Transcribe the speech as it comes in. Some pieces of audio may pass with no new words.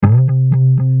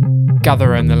Gather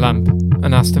Round the Lamp,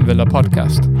 an Aston Villa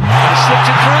podcast. Slipped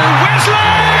it through, Wesley!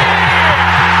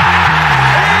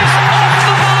 Is off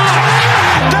the mark!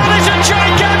 That is a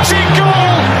gigantic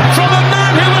goal from a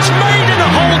man who was made in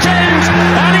the Holt End,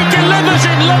 and he delivers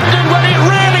in London when it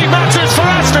really matters for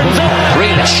Aston Villa.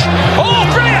 Grealish. Oh,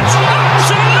 brilliant!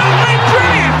 Absolutely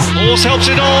brilliant! Hawes helps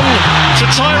it on to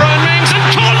Tyrone Mings and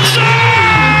Konsa!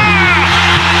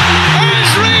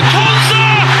 Ezri Konsa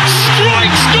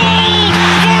strikes gold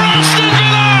for Aston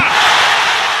Villa!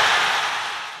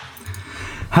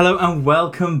 Hello and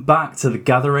welcome back to the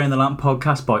Gather Round the Lamp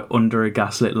podcast by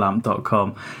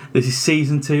underagaslitlamp.com. This is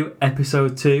season 2,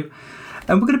 episode 2,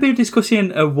 and we're going to be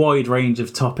discussing a wide range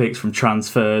of topics from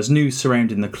transfers, news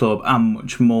surrounding the club and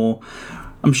much more.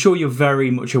 I'm sure you're very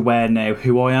much aware now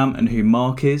who I am and who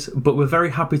Mark is, but we're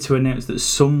very happy to announce that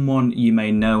someone you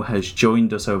may know has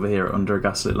joined us over here at Under a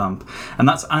Gaslit Lamp, and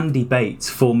that's Andy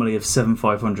Bates, formerly of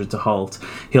 7500 to Holt.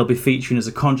 He'll be featuring as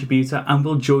a contributor and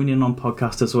will join in on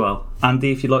podcast as well.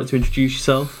 Andy, if you'd like to introduce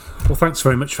yourself. Well, thanks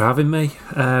very much for having me.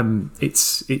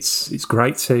 It's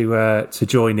great to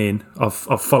join in. I've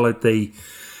followed the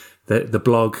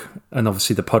blog and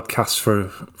obviously the podcast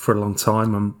for a long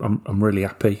time. I'm really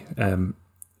happy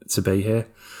to be here.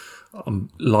 I'm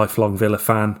a lifelong Villa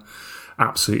fan.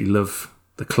 Absolutely love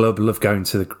the club. Love going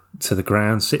to the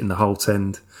ground, sitting the Holt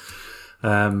End.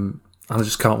 And I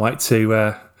just can't wait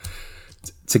to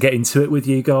get into it with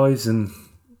you guys and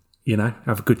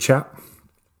have a good chat.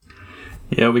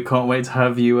 Yeah, we can't wait to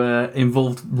have you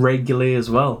involved regularly as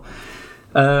well.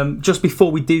 Just before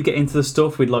we do get into the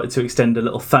stuff, we'd like to extend a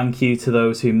little thank you to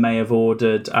those who may have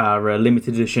ordered our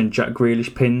limited edition Jack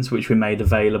Grealish pins, which we made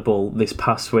available this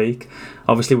past week.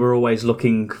 Obviously, we're always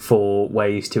looking for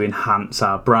ways to enhance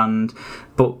our brand,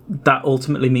 but that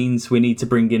ultimately means we need to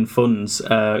bring in funds.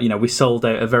 We sold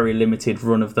out a very limited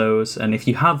run of those, and if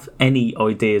you have any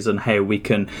ideas on how we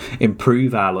can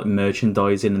improve our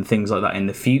merchandising and things like that in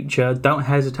the future, don't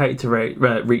hesitate to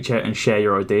reach out and share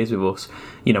your ideas with us.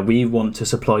 We want to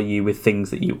supply you with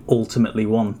things that you ultimately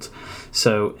want.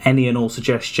 So any and all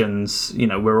suggestions,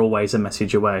 we're always a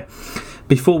message away.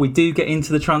 Before we do get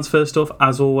into the transfer stuff,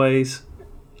 as always,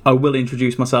 I will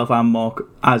introduce myself and Mark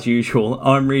as usual.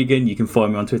 I'm Regan. You can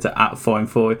find me on Twitter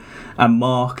 @FineFoy. And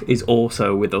Mark is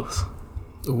also with us.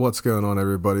 What's going on,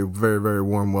 everybody? Very, very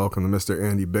warm welcome to Mr.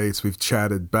 Andy Bates. We've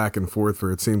chatted back and forth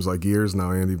for, it seems like, years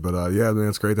now, Andy. But yeah, man,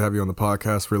 it's great to have you on the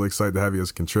podcast. Really excited to have you as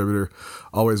a contributor.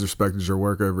 Always respected your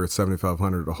work over at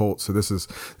 7500 to Holt. So this is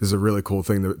a really cool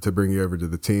thing to bring you over to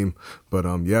the team. But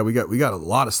yeah, we got a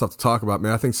lot of stuff to talk about,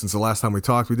 man. I think since the last time we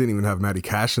talked, we didn't even have Matty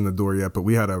Cash in the door yet, but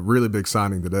we had a really big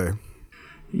signing today.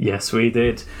 Yes, we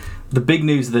did. The big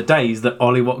news of the day is that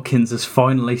Ollie Watkins has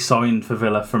finally signed for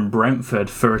Villa from Brentford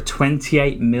for a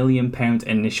 £28 million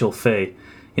initial fee.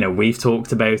 We've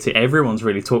talked about it, everyone's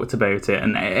really talked about it,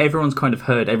 and everyone's kind of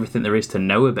heard everything there is to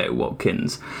know about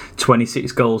Watkins.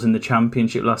 26 goals in the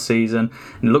Championship last season,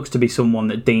 and it looks to be someone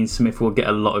that Dean Smith will get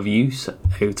a lot of use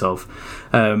out of.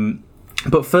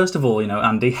 But first of all,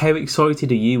 Andy, how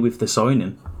excited are you with the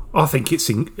signing? I think it's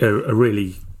a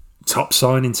really top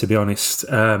signing, to be honest.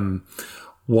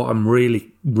 What I'm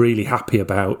really, really happy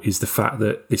about is the fact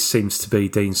that this seems to be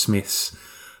Dean Smith's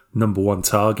number one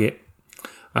target.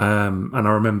 And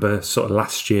I remember sort of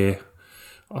last year,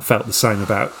 I felt the same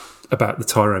about the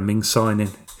Tyrone Mings signing.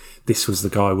 This was the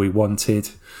guy we wanted.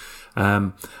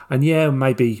 And yeah,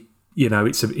 maybe,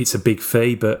 it's a big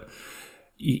fee, but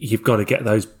you've got to get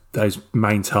those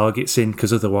main targets in,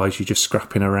 because otherwise you're just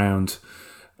scrapping around,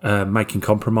 making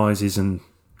compromises, and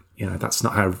that's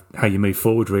not how you move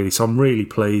forward, really. So I'm really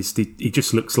pleased. He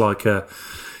just looks like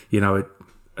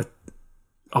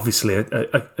obviously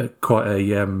a quite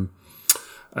a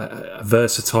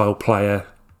versatile player.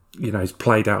 He's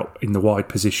played out in the wide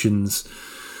positions.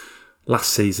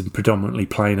 Last season, predominantly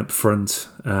playing up front.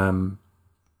 There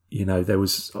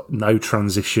was no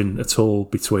transition at all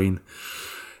between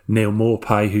Neil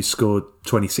Maupay, who scored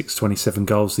 26, 27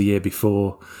 goals the year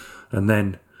before, and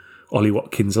then Ollie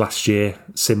Watkins last year,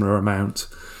 similar amount.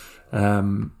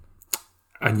 And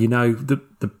the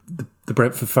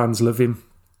Brentford fans love him.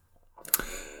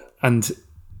 And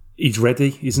he's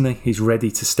ready, isn't he? He's ready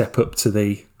to step up to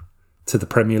the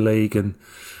Premier League, and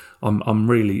I'm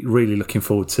really, really looking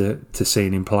forward to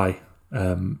seeing him play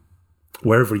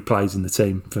wherever he plays in the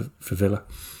team for Villa.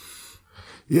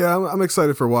 Yeah, I'm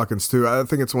excited for Watkins too. I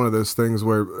think it's one of those things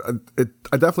where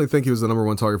I definitely think he was the number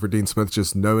one target for Dean Smith,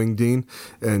 just knowing Dean.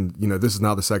 And, this is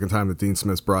now the second time that Dean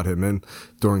Smith's brought him in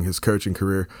during his coaching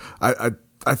career. I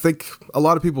think a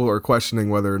lot of people are questioning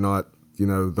whether or not,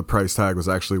 the price tag was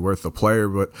actually worth the player.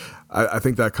 But I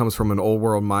think that comes from an old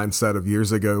world mindset of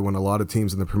years ago when a lot of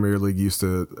teams in the Premier League used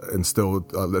to instill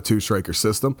the 2-striker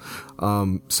system.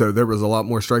 So there was a lot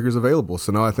more strikers available.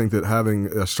 So now I think that having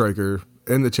a striker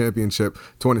in the Championship,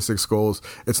 26 goals.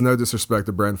 It's no disrespect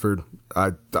to Brentford.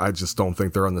 I just don't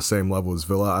think they're on the same level as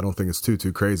Villa. I don't think it's too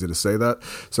crazy to say that.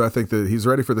 So I think that he's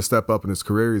ready for the step up in his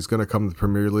career. He's going to come to the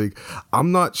Premier League.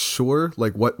 I'm not sure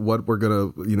like what we're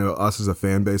going to, us as a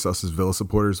fan base, us as Villa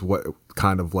supporters, what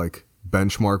kind of like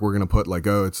benchmark we're going to put, like,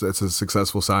 it's a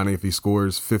successful signing if he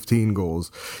scores 15 goals.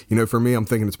 For me, I'm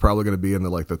thinking it's probably going to be in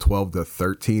the 12 to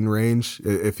 13 range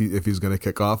if he's going to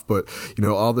kick off. But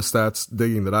all the stats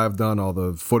digging that I've done, all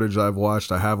the footage I've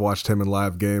watched, I have watched him in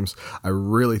live games. I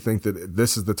really think that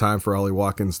this is the time for Ollie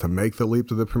Watkins to make the leap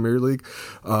to the Premier League.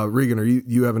 Regan, are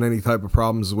you having any type of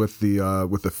problems with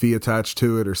the fee attached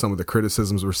to it, or some of the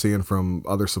criticisms we're seeing from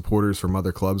other supporters from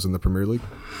other clubs in the Premier League?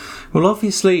 Well,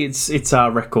 obviously it's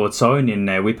our record signing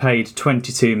now. We paid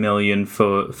 22 million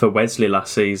for Wesley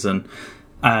last season,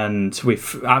 and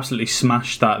we've absolutely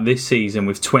smashed that this season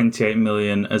with 28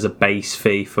 million as a base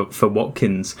fee for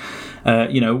Watkins.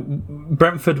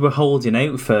 Brentford were holding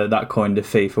out for that kind of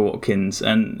fee for Watkins,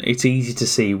 and it's easy to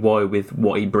see why with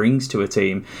what he brings to a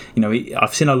team.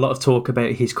 I've seen a lot of talk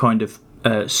about his kind of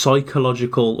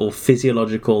psychological or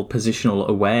physiological positional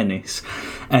awareness,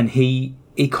 and he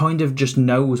kind of just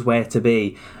knows where to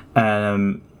be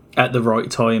at the right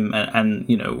time, and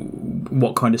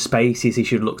what kind of spaces he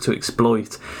should look to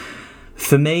exploit.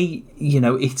 For me,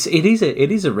 it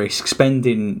is a risk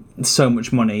spending so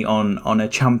much money on a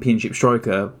Championship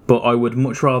striker, but I would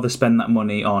much rather spend that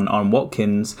money on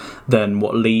Watkins than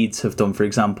what Leeds have done, for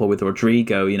example, with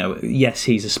Rodrigo. Yes,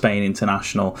 he's a Spain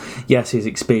international. Yes, he's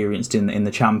experienced in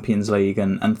the Champions League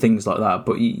and things like that.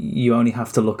 But you only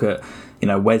have to look at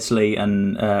Wesley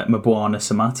and Mbwana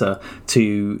Samatta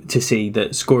to see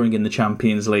that scoring in the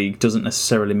Champions League doesn't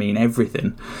necessarily mean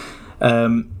everything.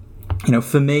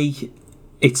 For me,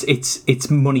 it's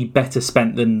money better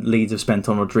spent than Leeds have spent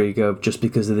on Rodrigo, just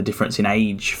because of the difference in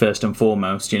age, first and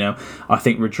foremost. I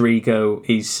think Rodrigo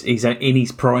is in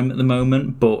his prime at the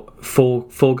moment, but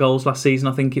four goals last season,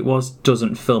 I think it was,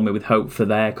 doesn't fill me with hope for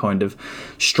their kind of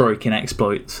striking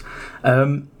exploits.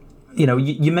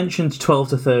 You mentioned 12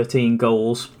 to 13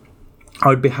 goals.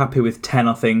 I'd be happy with 10,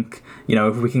 I think.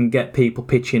 If we can get people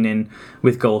pitching in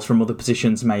with goals from other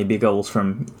positions, maybe goals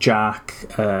from Jack,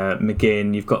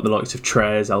 McGinn. You've got the likes of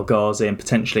Trez, El Ghazi, and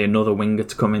potentially another winger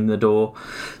to come in the door.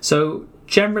 So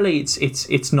generally,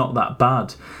 it's not that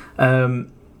bad.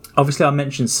 Obviously, I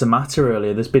mentioned Samatta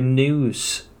earlier. There's been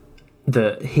news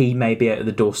that he may be out of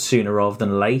the door sooner rather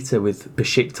than later with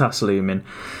Besiktas looming.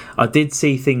 I did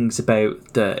see things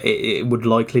about that it would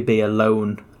likely be a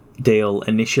loan deal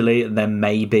initially, and then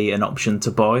maybe an option to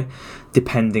buy,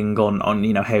 depending on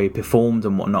how he performed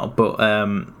and whatnot. But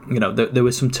there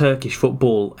were some Turkish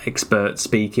football experts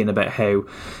speaking about how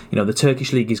the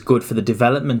Turkish league is good for the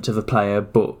development of a player,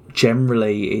 but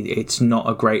generally it's not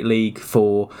a great league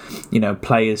for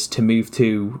players to move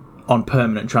to on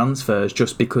permanent transfers,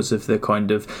 just because of the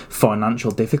kind of financial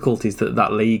difficulties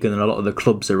that league and a lot of the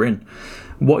clubs are in.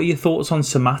 What are your thoughts on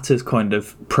Samatta's kind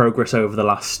of progress over the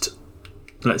last,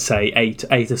 let's say,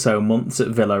 eight or so months at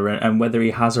Villa, and whether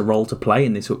he has a role to play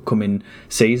in this upcoming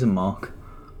season, Mark?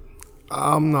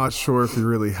 I'm not sure if he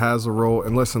really has a role.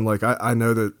 And listen, I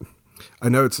know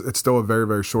it's still a very,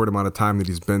 very short amount of time that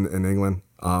he's been in England.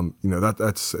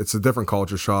 It's a different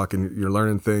culture shock, and you're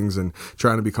learning things and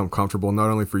trying to become comfortable, not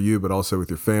only for you, but also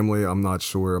with your family. I'm not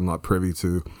sure. I'm not privy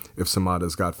to if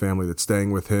Samatta's got family that's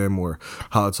staying with him or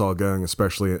how it's all going,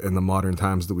 especially in the modern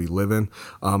times that we live in.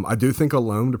 I do think a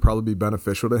loan would probably be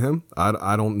beneficial to him.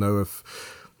 I don't know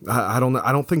if... I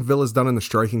don't think Villa's done in the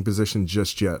striking position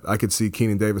just yet. I could see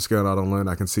Keenan Davis going out on loan.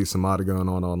 I can see Samatta going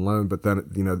on loan, but then,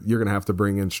 you're going to have to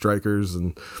bring in strikers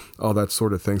and all that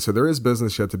sort of thing. So there is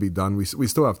business yet to be done. We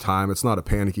still have time. It's not a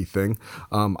panicky thing.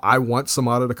 I want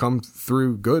Samatta to come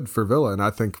through good for Villa, and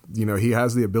I think, he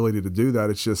has the ability to do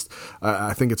that. It's just,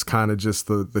 I think it's kind of just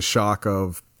the shock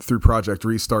of, through Project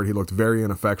Restart, he looked very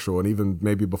ineffectual, and even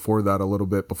maybe before that, a little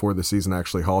bit before the season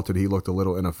actually halted, he looked a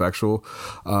little ineffectual.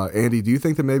 Andy, do you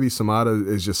think that maybe Samatta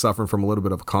is just suffering from a little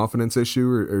bit of a confidence issue,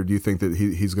 or do you think that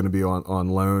he's going to be on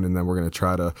loan, and then we're going to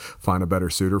try to find a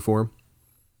better suitor for him?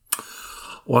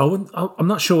 Well, I'm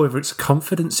not sure whether it's a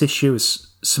confidence issue as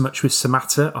so much with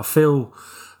Samatta. I feel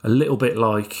a little bit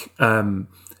like,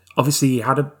 obviously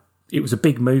it was a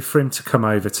big move for him to come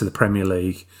over to the Premier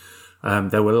League.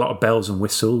 There were a lot of bells and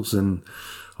whistles, and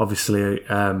obviously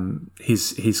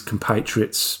his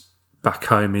compatriots back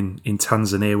home in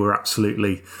Tanzania were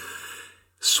absolutely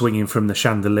swinging from the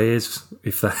chandeliers,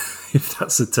 if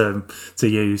that's the term to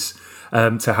use,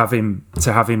 to have him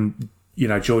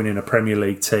joining a Premier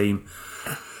League team.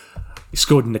 He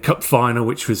scored in the cup final,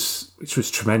 which was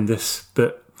tremendous.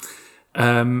 But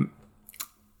I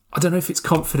don't know if it's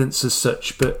confidence as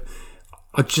such, but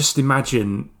I just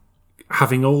imagine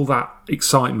having all that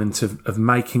excitement of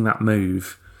making that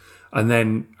move, and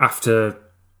then after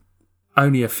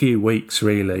only a few weeks,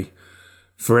 really,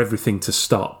 for everything to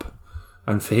stop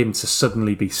and for him to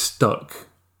suddenly be stuck,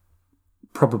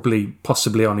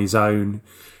 possibly on his own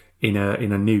in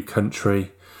a new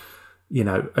country,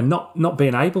 and not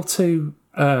being able to,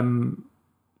 to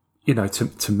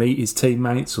meet his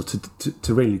teammates or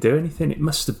to really do anything. It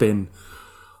must have been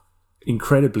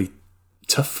incredibly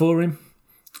tough for him.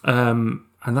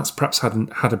 And that's perhaps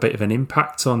had a bit of an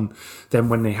impact on them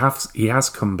when he has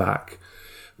come back.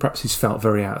 Perhaps he's felt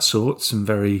very out of sorts and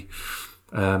very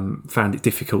found it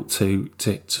difficult to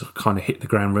kind of hit the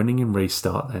ground running and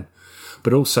restart then.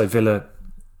 But also Villa,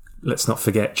 let's not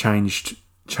forget, changed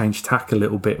tack a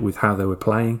little bit with how they were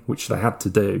playing, which they had to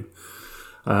do.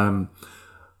 And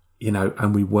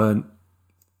we weren't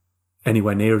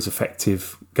anywhere near as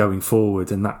effective going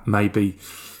forward, and that may be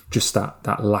just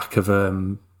that lack of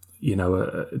a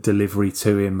delivery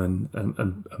to him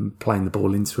and playing the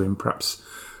ball into him perhaps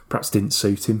didn't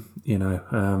suit him,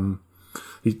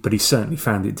 but he certainly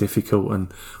found it difficult,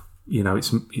 and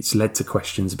it's led to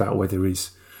questions about whether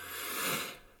he's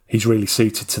really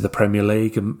suited to the Premier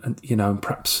League, and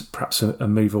perhaps a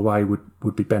move away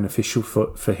would be beneficial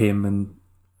for him, and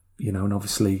and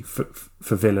obviously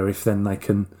for Villa, if then they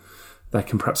can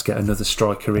perhaps get another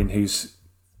striker in who's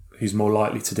more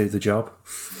likely to do the job.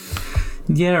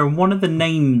 Yeah, and one of the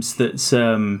names that's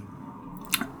another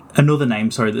name,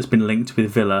 that's been linked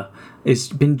with Villa has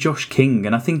been Josh King,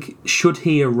 and I think should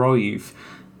he arrive,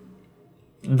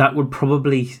 that would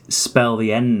probably spell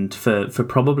the end for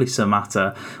probably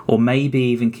Samatta, or maybe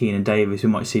even Keenan Davis. We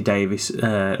might see Davis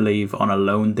leave on a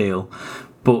loan deal,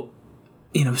 but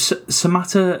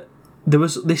Samatta, there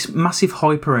was this massive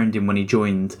hype around him when he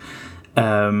joined.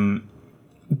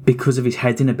 Because of his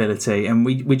heading ability, and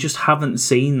we just haven't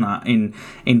seen that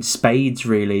in spades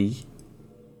really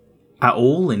at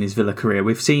all in his Villa career.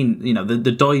 We've seen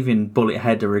the diving bullet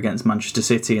header against Manchester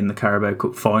City in the Carabao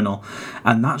Cup final,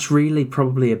 and that's really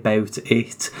probably about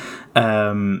it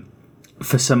for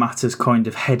Samatta's kind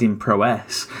of heading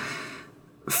prowess.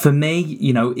 For me,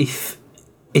 if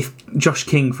Josh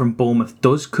King from Bournemouth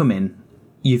does come in,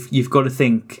 you've got to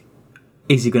think,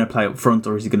 is he going to play up front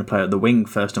or is he going to play at the wing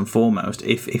first and foremost?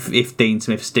 If Dean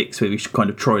Smith sticks with his kind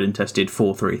of tried and tested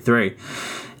 4-3-3,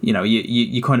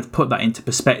 you kind of put that into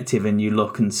perspective and you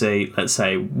look and see, let's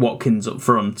say, Watkins up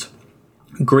front.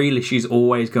 Grealish is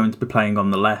always going to be playing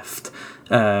on the left,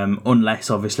 unless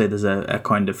obviously there's a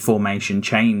kind of formation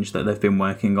change that they've been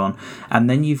working on. And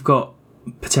then you've got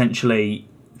potentially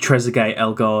Trezeguet,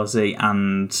 El Ghazi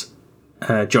and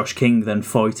Josh King then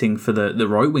fighting for the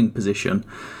right wing position.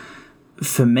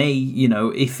 For me,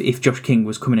 if Josh King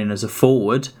was coming in as a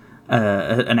forward,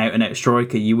 an out-and-out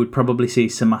striker, you would probably see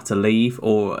Samatta leave,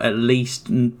 or at least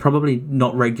probably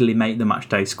not regularly make the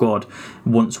matchday squad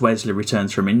once Wesley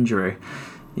returns from injury.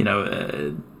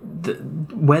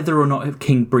 Whether or not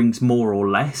King brings more or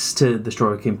less to the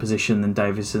striking position than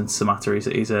Davis and Samatta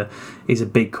is a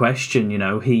big question.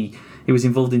 He was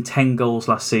involved in 10 goals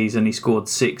last season. He scored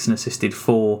 6 and assisted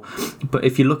 4. But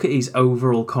if you look at his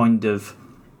overall kind of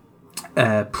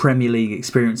Premier League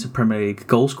experience and Premier League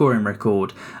goal scoring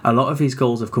record, a lot of his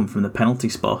goals have come from the penalty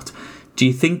spot. Do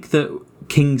you think that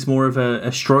King's more of a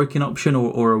striking option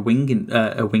or a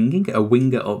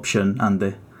winger option,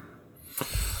 Andy?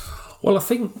 Well, I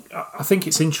think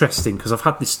it's interesting because I've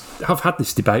had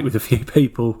this debate with a few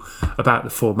people about the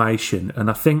formation, and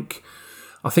I think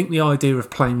the idea of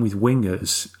playing with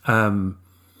wingers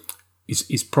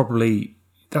is probably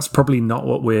not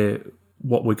what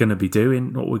we're going to be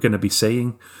doing, what we're going to be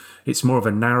seeing. It's more of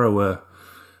a narrower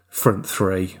front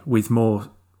three with a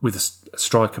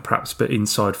striker perhaps, but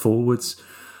inside forwards,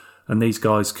 and these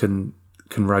guys can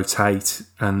rotate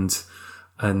and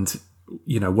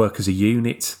work as a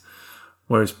unit.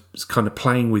 Whereas kind of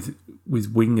playing with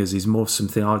wingers is more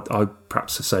something I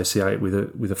perhaps associate with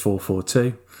a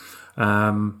 4-4-2.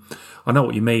 I know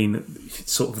what you mean,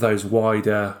 sort of those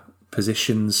wider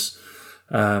positions.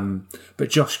 But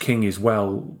Josh King is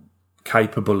well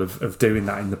capable of doing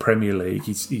that in the Premier League.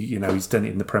 He's done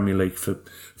it in the Premier League for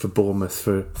Bournemouth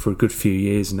for a good few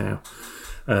years now,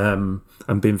 and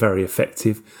been very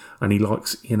effective. And he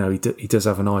likes, he does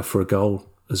have an eye for a goal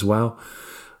as well.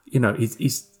 He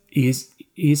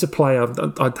is a player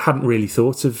I hadn't really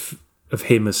thought of of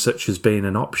him as such as being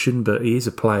an option, but he is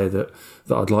a player that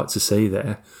I'd like to see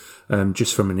there,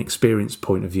 just from an experience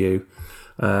point of view.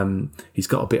 He's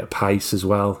got a bit of pace as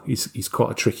well. He's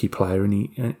quite a tricky player,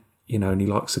 and he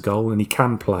likes a goal, and he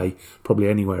can play probably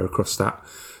anywhere across that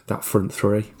front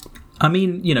three. I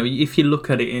mean, if you look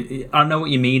at it, I know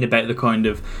what you mean about the kind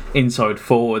of inside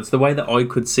forwards. The way that I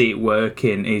could see it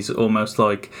working is almost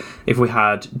like if we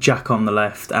had Jack on the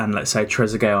left and, let's say,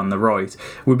 Trezeguet on the right,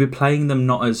 we'd be playing them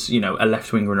not as, a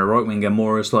left winger and a right winger,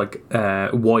 more as like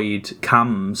wide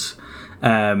cams.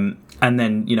 And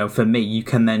then, for me, you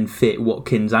can then fit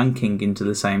Watkins and King into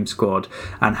the same squad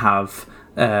and have,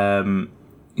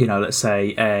 let's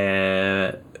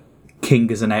say,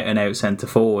 King as an out-and-out centre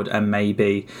forward, and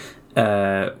maybe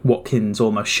Watkins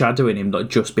almost shadowing him, like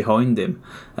just behind him,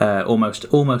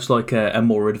 almost like a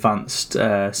more advanced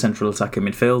central attacking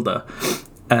midfielder.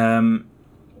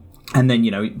 And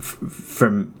then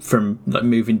from like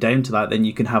moving down to that, then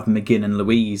you can have McGinn and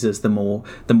Louise as the more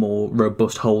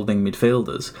robust holding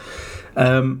midfielders.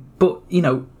 But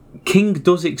King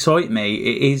does excite me.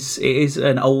 It is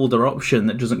an older option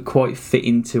that doesn't quite fit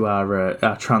into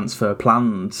our transfer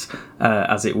plans,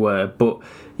 as it were. But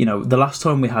the last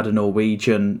time we had a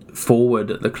Norwegian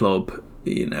forward at the club,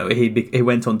 he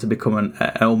went on to become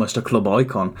almost a club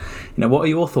icon. What are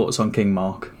your thoughts on King,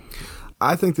 Mark?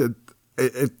 I think that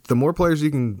the more players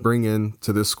you can bring in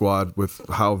to this squad, with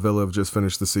how Villa have just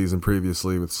finished the season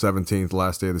previously with 17th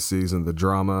last day of the season, the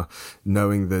drama,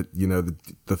 knowing that the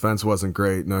defense wasn't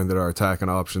great, knowing that our attacking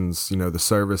options, the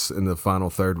service in the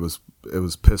final third was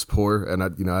piss poor, and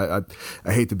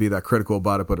I hate to be that critical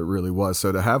about it, but it really was.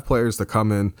 So to have players to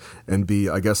come in and be,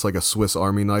 I guess, like a Swiss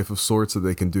Army knife of sorts, so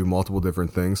they can do multiple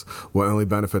different things, will only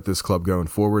benefit this club going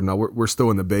forward. Now we're still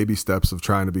in the baby steps of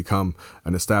trying to become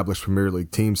an established Premier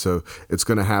League team, so it's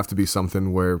going to have to be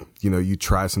something where you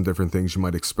try some different things. You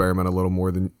might experiment a little more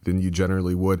than you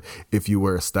generally would if you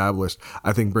were established.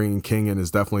 I think bringing King in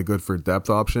is definitely good for a depth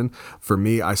option. For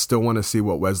me, I still want to see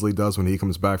what Wesley does when he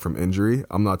comes back from injury.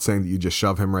 I'm not saying that you just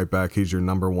shove him right back. He's your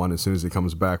number one as soon as he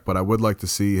comes back, but I would like to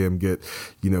see him get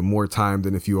more time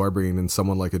than if you are bringing in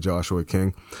someone like a Joshua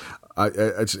King.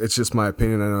 It's just my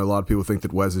opinion. I know a lot of people think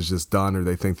that Wes is just done, or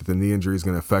they think that the knee injury is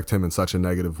going to affect him in such a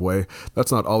negative way.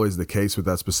 That's not always the case with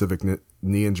that specific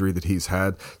knee injury that he's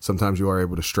had. Sometimes you are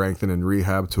able to strengthen and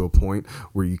rehab to a point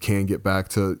where you can get back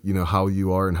to how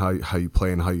you are and how you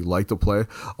play and how you like to play.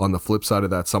 On the flip side of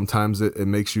that, sometimes it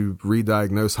makes you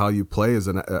re-diagnose how you play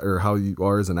or how you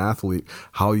are as an athlete,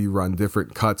 how you run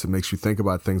different cuts. It makes you think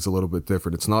about things a little bit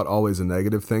different. It's not always a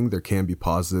negative thing. There can be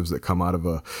positives that come out of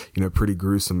a pretty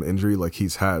gruesome injury like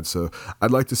he's had. So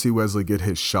I'd like to see Wesley get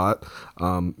his shot.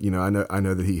 I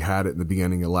know that he had it in the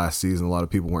beginning of last season. A lot of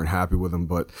people weren't happy with him,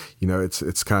 but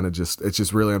it's kind of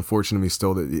just really unfortunate to me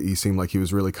still that he seemed like he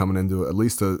was really coming into at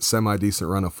least a semi-decent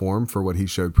run of form for what he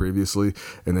showed previously,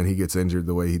 and then he gets injured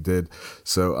the way he did.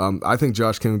 So I think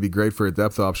Josh King would be great for a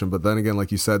depth option, but then again,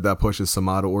 like you said, that pushes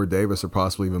Samata or Davis or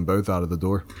possibly even both out of the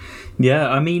door. Yeah,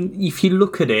 I mean, if you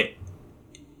look at it,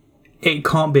 it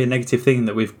can't be a negative thing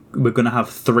that we're going to have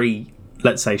three,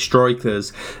 let's say,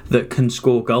 strikers that can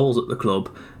score goals at the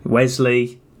club.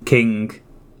 Wesley, King,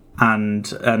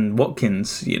 and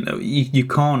Watkins. You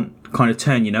can't kind of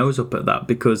turn your nose up at that,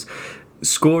 because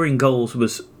scoring goals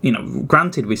was,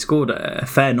 granted we scored a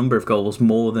fair number of goals,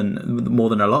 more than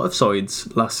a lot of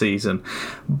sides last season,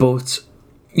 but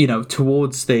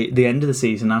towards the end of the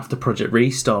season after Project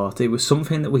Restart, it was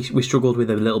something that we struggled with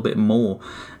a little bit more.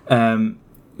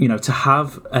 To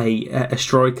have a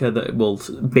striker that will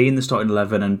be in the starting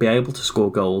 11 and be able to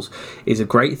score goals is a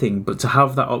great thing, but to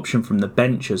have that option from the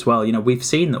bench as well, we've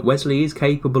seen that Wesley is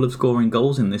capable of scoring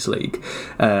goals in this league.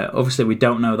 Obviously, we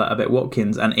don't know that about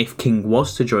Watkins, and if King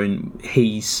was to join,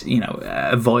 he's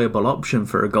a viable option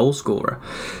for a goal scorer.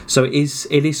 So it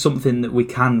is something that we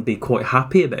can be quite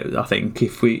happy about, I think,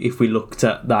 if we looked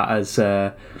at that as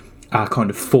our kind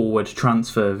of forward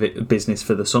transfer business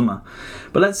for the summer.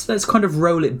 But let's kind of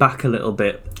roll it back a little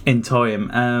bit in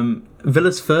time.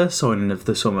 Villa's first signing of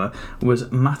the summer was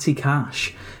Matty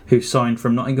Cash, who signed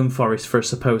from Nottingham Forest for a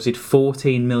supposed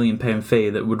 £14 million fee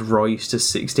that would rise to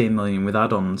 £16 million with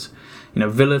add-ons.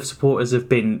 Villa supporters have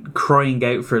been crying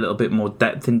out for a little bit more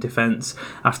depth in defence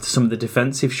after some of the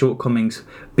defensive shortcomings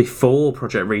before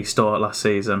Project Restart last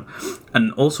season,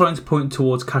 and all signs point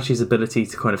towards Cash's ability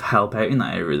to kind of help out in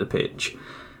that area of the pitch.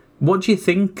 What do you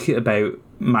think about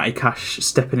Matty Cash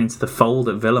stepping into the fold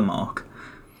at Villa, Mark?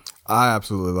 I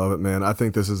absolutely love it, man. I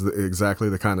think this is exactly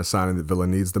the kind of signing that Villa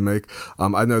needs to make.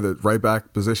 I know that right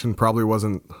back position probably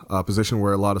wasn't a position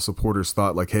where a lot of supporters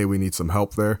thought like, hey, we need some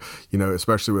help there.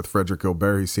 Especially with Frederick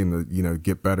Gilbert, he seemed to,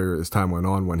 get better as time went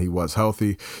on when he was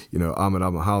healthy. Ahmed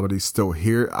Al-Mohammadi's still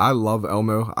here. I love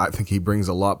Elmo. I think he brings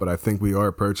a lot, but I think we are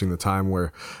approaching the time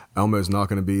where Elmo is not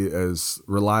going to be as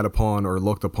relied upon or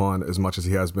looked upon as much as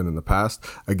he has been in the past.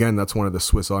 Again, that's one of the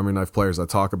Swiss Army knife players I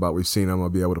talk about. We've seen Elmo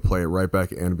be able to play at right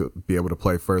back and be able to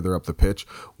play further up the pitch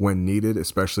when needed,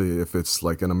 especially if it's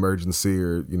like an emergency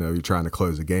or, you're trying to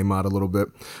close a game out a little bit.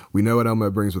 We know what Elmo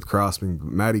brings with crossing.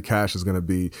 Matty Cash is going to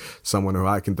be someone who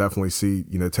I can definitely see,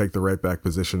 take the right back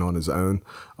position on his own.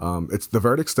 It's the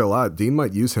verdict's still out. Dean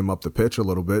might use him up the pitch a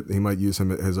little bit. He might use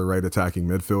him as a right attacking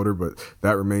midfielder, but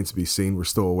that remains to be seen. We're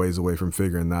still a ways away from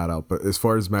figuring that out. But as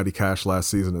far as Matty Cash last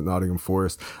season at Nottingham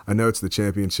Forest, I know it's the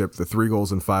championship. The 3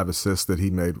 goals and 5 assists that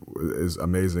he made is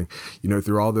amazing.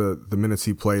 Through all the minutes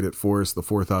he played at Forest, the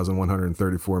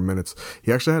 4,134 minutes,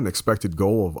 he actually had an expected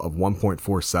goal of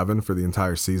 1.47 for the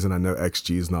entire season. I know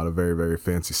XG is not a very, very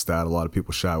fancy stat. A lot of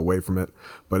people shy away from it,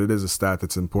 but it is a stat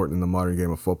that's important in the modern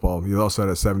game of football. He also had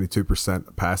a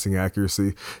 72% passing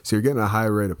accuracy, so you're getting a high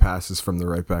rate of passes from the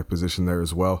right back position there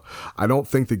as well. I don't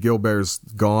think that Gilbert's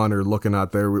gone or looking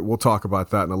out there. We'll talk about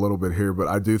that in a little bit here, but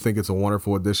I do think it's a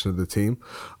wonderful addition to the team.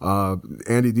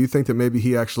 Andy, do you think that maybe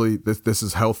he actually this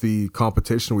is healthy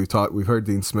competition? We've heard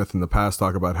Dean Smith in the past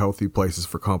talk about healthy places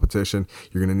for competition.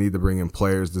 You're going to need to bring in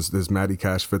players. Does Matty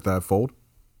Cash fit that fold?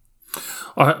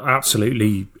 I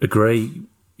absolutely agree.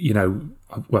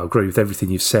 Agree with everything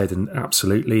you've said, and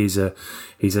absolutely, he's a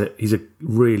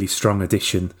really strong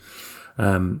addition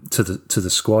to the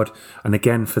squad. And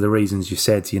again, for the reasons you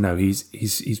said,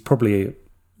 he's probably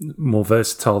more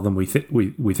versatile than we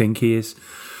think he is.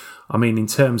 I mean, in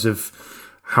terms of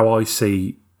how I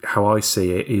see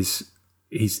it, is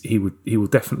he will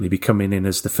definitely be coming in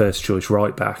as the first choice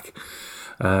right back,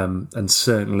 and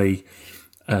certainly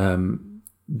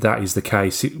that is the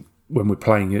case when we're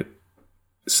playing it.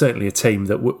 Certainly a team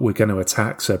that we're going to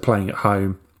attack, so playing at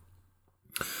home.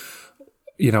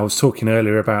 I was talking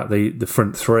earlier about the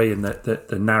front three and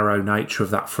the narrow nature of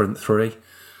that front three.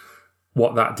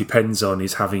 What that depends on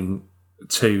is having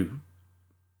 2,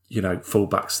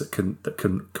 fullbacks that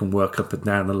can work up and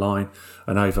down the line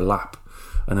and overlap,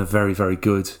 and are very, very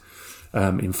good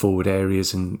in forward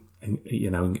areas and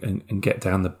get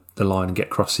down the line and get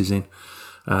crosses in.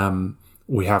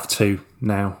 We have 2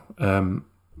 now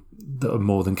that are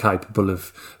more than capable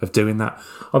of doing that.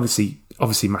 Obviously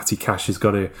Matty Cash has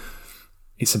got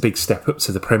it's a big step up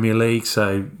to the Premier League,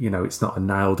 so it's not a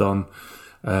nailed on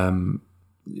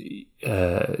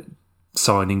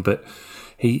signing, but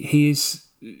he's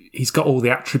got all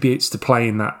the attributes to play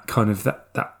in that kind of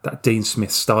that Dean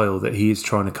Smith style that he is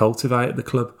trying to cultivate at the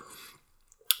club.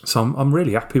 So I'm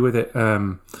really happy with it.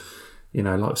 Like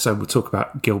I said, we'll talk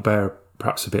about Gilbert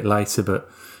perhaps a bit later, but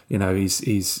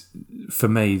he's for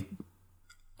me,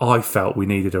 I felt we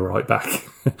needed a right back.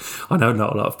 I know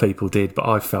not a lot of people did, but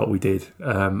I felt we did.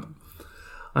 And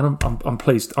I'm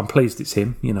pleased. I'm pleased it's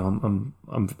him.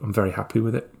 I'm very happy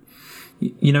with it.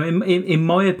 In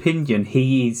my opinion,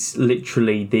 he is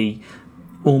literally the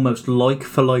almost like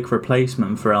for like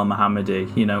replacement for El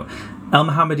Mohammadi. El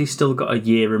Mohammadi's still got a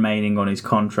year remaining on his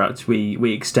contract.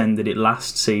 We extended it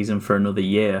last season for another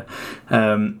year.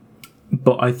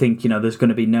 But I think, there's going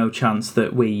to be no chance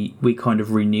that we kind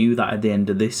of renew that at the end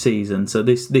of this season. So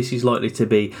this is likely to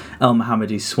be El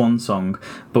Mohammadi's swan song.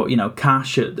 But,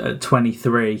 Cash at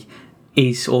 23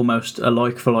 is almost a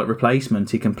like-for-like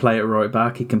replacement. He can play at right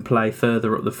back. He can play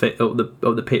further up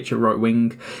the pitch at right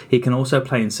wing. He can also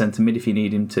play in centre mid if you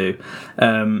need him to.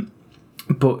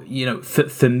 But,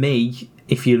 for me,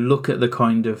 if you look at the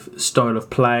kind of style of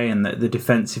play and the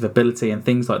defensive ability and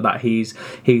things like that, he's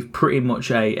pretty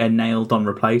much a nailed-on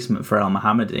replacement for El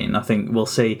Mohammadi. And I think we'll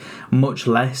see much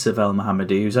less of El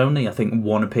Mohammadi, who's only, I think,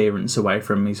 1 appearance away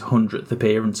from his 100th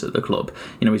appearance at the club.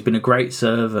 He's been a great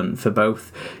servant for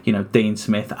both, Dean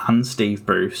Smith and Steve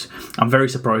Bruce. I'm very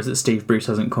surprised that Steve Bruce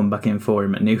hasn't come back in for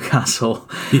him at Newcastle.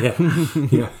 Yeah,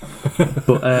 yeah.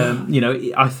 But,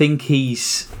 I think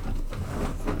he's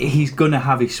going to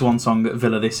have his swan song at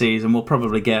Villa this season. We'll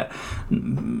probably get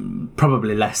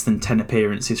less than 10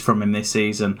 appearances from him this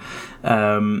season,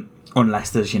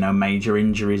 unless there's major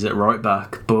injuries at right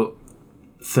back. But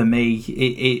for me,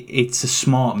 it's a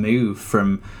smart move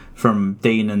from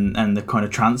Dean and the kind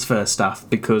of transfer staff,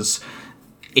 because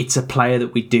it's a player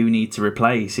that we do need to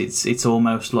replace. It's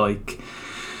almost like,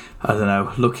 I don't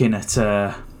know, looking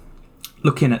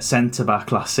at centre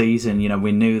back last season,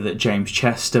 we knew that James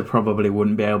Chester probably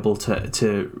wouldn't be able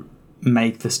to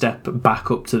make the step back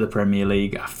up to the Premier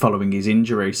League following his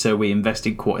injury, so we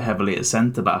invested quite heavily at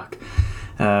centre-back.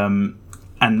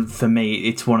 And for me,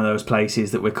 it's one of those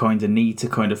places that we kind of need to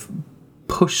kind of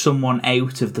push someone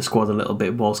out of the squad a little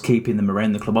bit whilst keeping them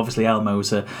around the club. Obviously,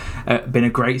 Elmo's been a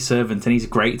great servant, and he's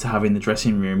great to have in the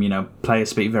dressing room. You know, players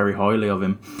speak very highly of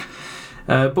him.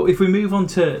 But if we move on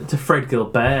to Fred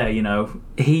Gilbert, you know,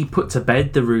 he put to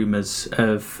bed the rumours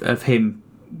of him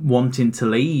wanting to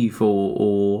leave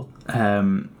or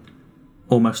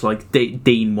almost like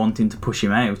Dean wanting to push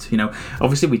him out. You know,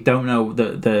 obviously we don't know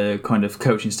the kind of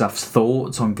coaching staff's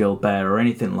thoughts on Gilbert or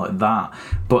anything like that.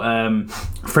 But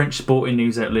French sporting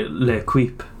news outlet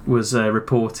L'Equipe was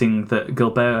reporting that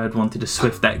Gilbert had wanted a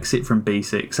swift exit from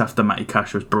B6 after Matty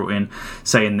Cash was brought in,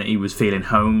 saying that he was feeling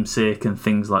homesick and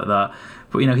things like that.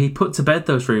 But, you know, he put to bed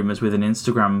those rumours with an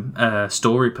Instagram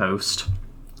story post,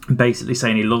 basically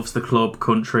saying he loves the club,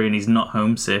 country, and he's not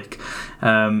homesick. You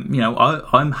know,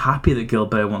 I'm happy that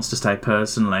Gilbert wants to stay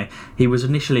personally. He was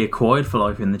initially acquired for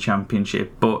life in the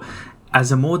Championship, but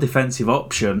as a more defensive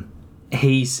option,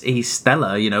 he's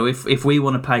stellar. You know, if we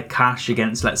want to play Cash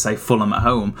against, let's say, Fulham at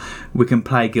home, we can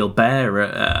play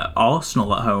Gilbert at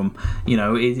Arsenal at home. You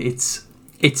know,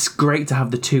 it's great to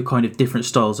have the two kind of different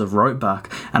styles of right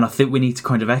back, and I think we need to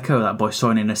kind of echo that by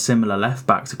signing a similar left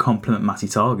back to complement Matty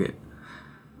Targett.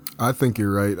 I think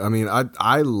you're right. I mean,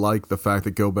 I like the fact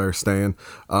that Gilbert's staying.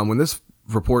 When this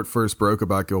report first broke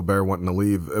about Gilbert wanting to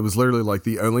leave, it was literally like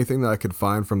the only thing that I could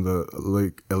find from the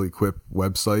L'Equipe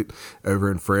website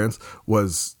over in France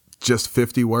was just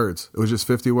 50 words. It was just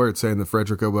 50 words saying that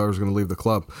Frederick Gilbert was going to leave the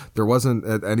club. There wasn't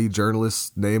any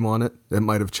journalist's name on it. It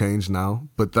might have changed now,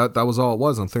 but that was all it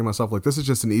was. I'm thinking to myself, like, this is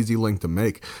just an easy link to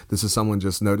make. This is someone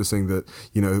just noticing that,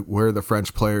 you know, where are the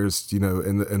French players, you know,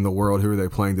 in the world, who are they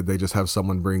playing? Did they just have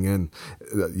someone bring in,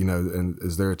 you know, and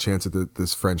is there a chance that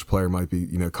this French player might be,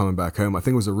 you know, coming back home? I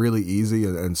think it was a really easy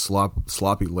and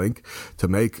sloppy link to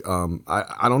make.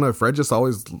 I don't know. Fred just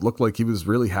always looked like he was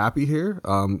really happy here,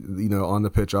 you know, on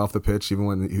the pitch, off the pitch, even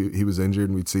when he was injured,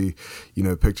 and we'd see, you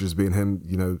know, pictures being him,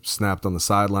 you know, snapped on the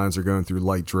sidelines or going through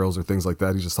light drills or things like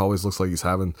that. He just always looks like he's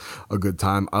having a good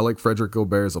time. I like Frederick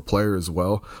Gilbert as a player as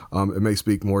well. It may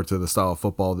speak more to the style of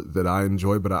football that I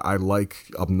enjoy, but I like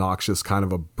obnoxious, kind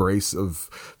of a brace of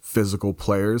physical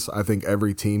players. I think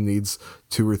every team needs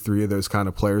 2 or 3 of those kind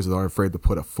of players that aren't afraid to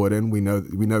put a foot in. We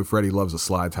know Freddie loves a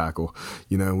slide tackle.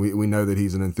 You know, we know that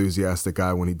he's an enthusiastic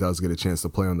guy when he does get a chance to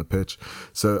play on the pitch.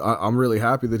 So I'm really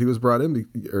happy that he was brought in,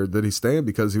 or that he's staying,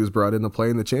 because he was brought in to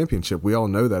play in the Championship. We all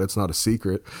know that. It's not a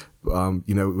secret. You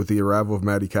know, with the arrival of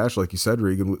Matty Cash, like you said,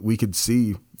 Regan, we could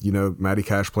see, you know, Matty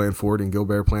Cash playing forward and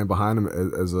Gilbert playing behind him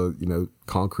as a, you know,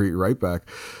 concrete right back.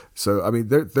 So, I mean,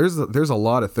 there's a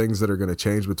lot of things that are going to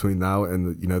change between now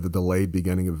and, you know, the delayed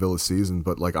beginning of Villa's season.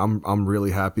 But, like, I'm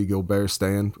really happy Gilbert's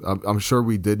staying. I'm sure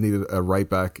we did need a right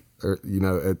back, or, you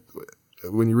know,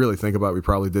 when you really think about it, we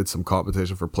probably did some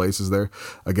competition for places there.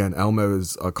 Again, Elmo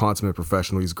is a consummate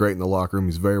professional. He's great in the locker room.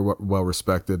 He's very well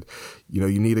respected. You know,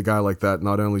 you need a guy like that,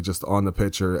 not only just on the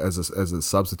pitch or as a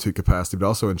substitute capacity, but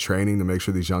also in training to make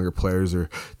sure these younger players are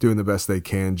doing the best they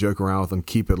can, joke around with them,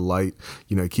 keep it light,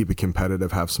 you know, keep it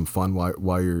competitive, have some fun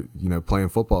while you're, you know, playing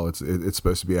football. It's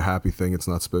supposed to be a happy thing. It's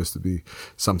not supposed to be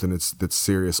something that's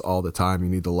serious all the time.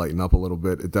 You need to lighten up a little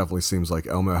bit. It definitely seems like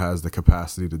Elmo has the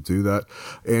capacity to do that.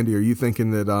 Andy, are you thinking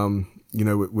that, you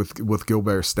know, with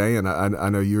Gilbert staying, I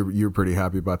know you're pretty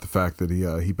happy about the fact that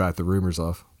he bat the rumors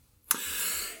off?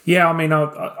 Yeah, I mean,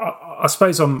 I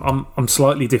suppose I'm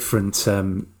slightly different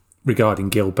regarding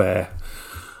Gilbert.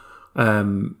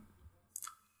 I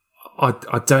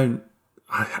don't,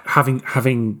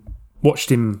 having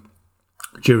watched him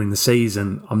during the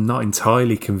season, I'm not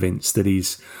entirely convinced that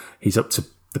he's up to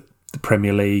the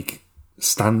Premier League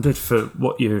standard for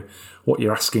what you're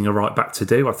asking a right back to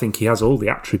do. I think he has all the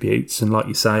attributes, and like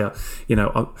you say, you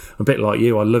know, I'm a bit like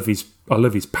you. I love his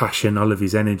passion. I love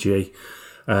his energy,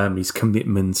 his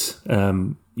commitment.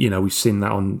 You know, we've seen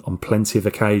that on plenty of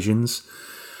occasions.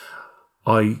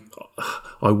 I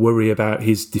worry about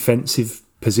his defensive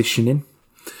positioning.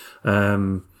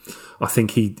 I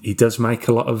think he does make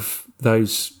a lot of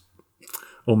those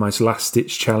almost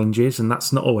last-ditch challenges, and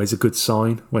that's not always a good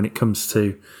sign when it comes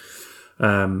to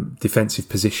defensive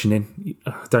positioning.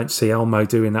 I don't see Elmo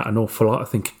doing that an awful lot. I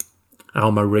think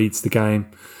Elmo reads the game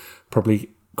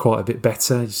probably quite a bit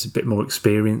better. He's a bit more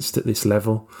experienced at this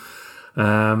level.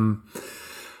 Having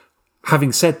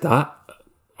said that,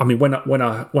 I mean, when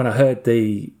I heard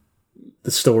the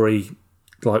story,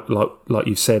 like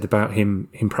you said, about him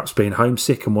perhaps being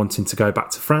homesick and wanting to go back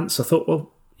to France, I thought,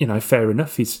 well, you know, fair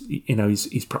enough. He's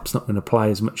perhaps not going to play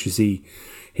as much as he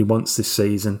wants this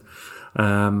season.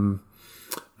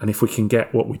 And if we can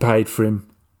get what we paid for him,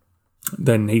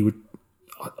 then he would.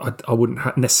 I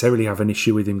wouldn't necessarily have an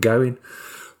issue with him going.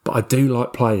 But I do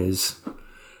like players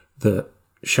that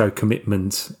show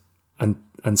commitment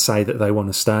and say that they want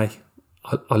to stay.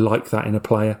 I like that in a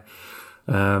player.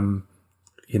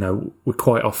 We're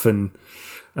quite often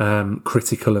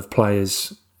critical of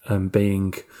players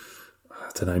being,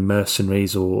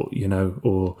 mercenaries or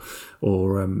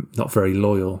not very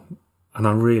loyal. And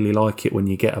I really like it when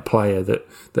you get a player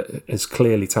that has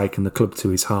clearly taken the club to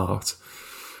his heart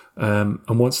and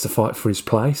wants to fight for his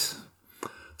place.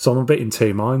 So I'm a bit in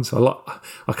two minds.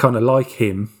 I kind of like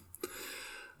him.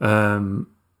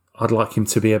 I'd like him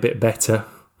to be a bit better.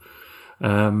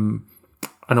 And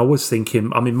I was thinking,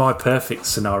 my perfect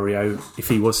scenario, if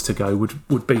he was to go,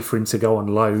 would be for him to go on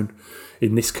loan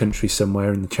in this country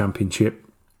somewhere in the Championship,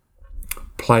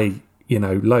 play,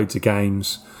 loads of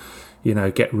games,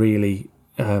 get really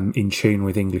in tune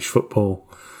with English football,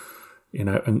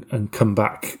 and come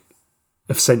back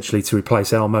essentially to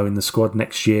replace Elmo in the squad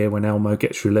next year when Elmo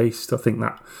gets released. I think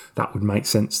that would make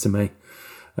sense to me.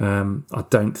 I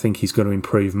don't think he's going to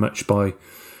improve much by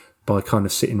kind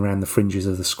of sitting around the fringes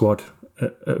of the squad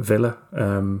at Villa.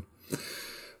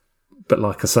 But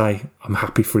like I say, I'm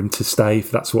happy for him to stay if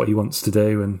that's what he wants to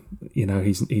do, and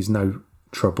he's no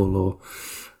trouble or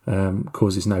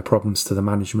causes no problems to the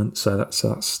management. So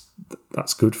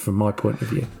that's good from my point of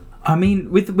view.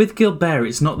 With Gilbert,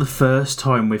 it's not the first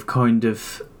time we've kind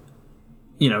of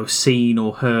seen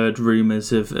or heard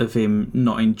rumours of him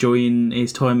not enjoying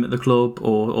his time at the club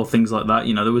or things like that.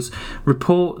 There was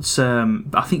reports,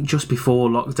 I think just before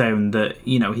lockdown, that,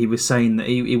 he was saying that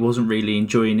he wasn't really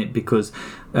enjoying it because,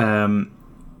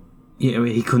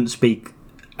 he couldn't speak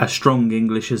as strong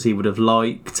English as he would have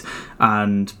liked,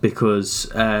 and because,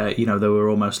 there were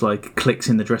almost like cliques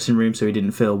in the dressing room, so he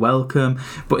didn't feel welcome.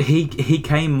 But he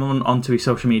came onto his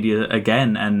social media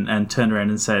again and turned around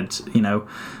and said,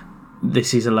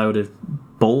 this is a load of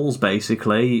balls,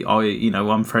 basically.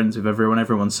 I'm friends with everyone.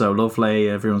 Everyone's so lovely.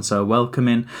 Everyone's so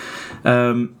welcoming.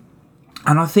 And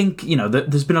I think,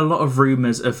 there's been a lot of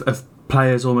rumours of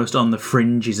players almost on the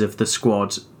fringes of the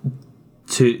squad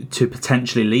to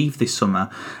potentially leave this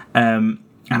summer. And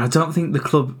I don't think the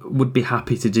club would be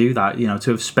happy to do that,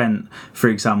 to have spent, for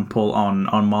example,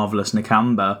 on Marvelous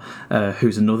Nakamba,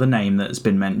 who's another name that's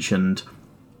been mentioned.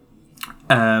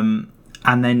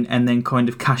 And then kind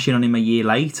of cash in on him a year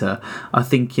later. I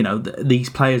think, these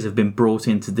players have been brought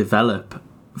in to develop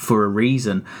for a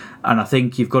reason. And I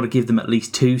think you've got to give them at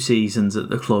least 2 seasons at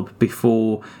the club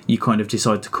before you kind of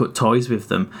decide to cut ties with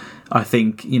them. I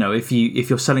think, if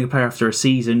you're selling a player after a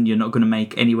season, you're not going to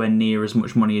make anywhere near as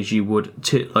much money as you would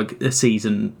to like a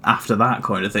season after that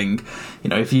kind of thing.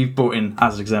 If you've brought in,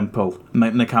 as an example,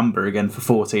 Nakamba again for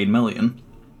 14 million,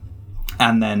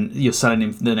 and then you're selling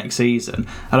him for the next season,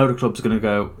 a load of clubs are going to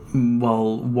go,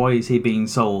 well, why is he being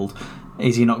sold?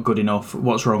 Is he not good enough?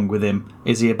 What's wrong with him?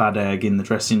 Is he a bad egg in the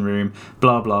dressing room?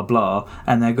 Blah, blah, blah.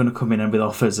 And they're going to come in with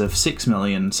offers of 6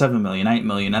 million, 7 million, 8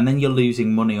 million, and then you're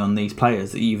losing money on these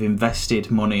players that you've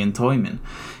invested money and time in.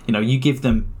 You give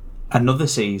them another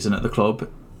season at the club,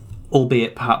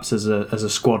 albeit perhaps as a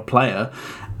squad player,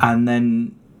 and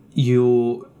then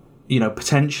you're,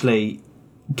 potentially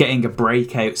getting a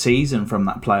breakout season from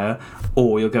that player,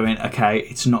 or you're going, okay,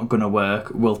 it's not going to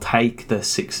work, we'll take the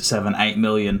 6, 7, 8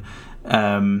 million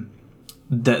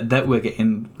that we're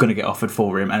going to get offered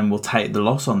for him, and we'll take the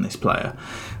loss on this player.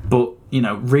 But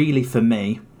really for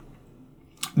me,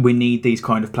 we need these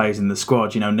kind of players in the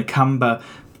squad. Nakamba,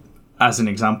 as an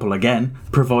example again,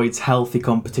 provides healthy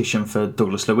competition for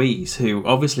Douglas Luiz, who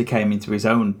obviously came into his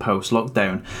own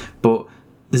post-lockdown, but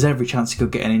there's every chance he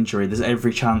could get an injury. There's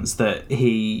every chance that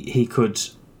he could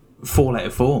fall out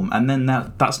of form, and then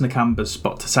that's Nakamba's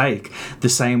spot to take. The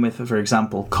same with, for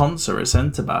example, Konsa at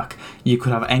centre-back. You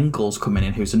could have Engels coming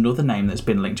in, who's another name that's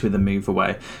been linked with a move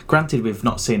away. Granted, we've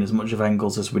not seen as much of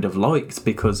Engels as we'd have liked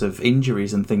because of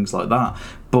injuries and things like that,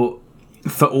 but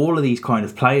for all of these kind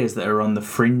of players that are on the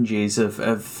fringes of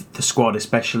the squad,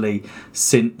 especially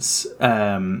since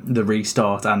the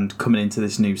restart and coming into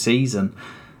this new season,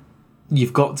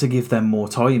 you've got to give them more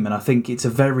time. And I think it's a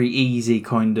very easy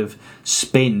kind of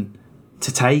spin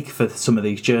to take for some of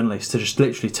these journalists to just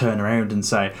literally turn around and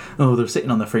say, oh, they're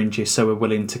sitting on the fringes, so we're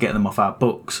willing to get them off our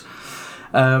books.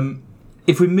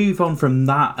 If we move on from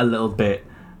that a little bit,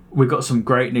 we've got some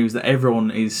great news that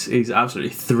everyone is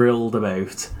absolutely thrilled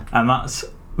about, and that's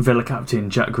Villa captain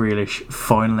Jack Grealish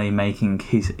finally making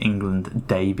his England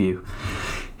debut.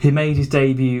 He made his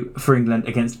debut for England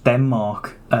against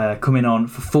Denmark, coming on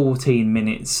for 14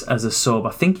 minutes as a sub. I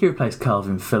think he replaced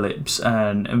Calvin Phillips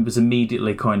and was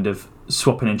immediately kind of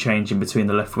swapping and changing between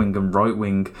the left wing and right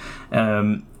wing.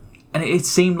 And it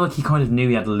seemed like he kind of knew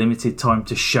he had limited time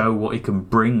to show what he can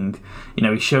bring.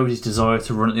 He showed his desire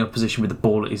to run at the opposition with the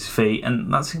ball at his feet,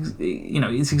 and that's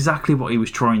it's exactly what he was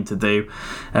trying to do.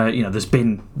 There's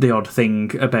been the odd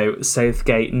thing about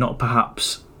Southgate not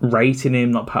perhaps rating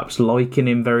him, not perhaps liking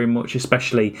him very much,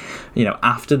 especially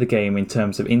after the game in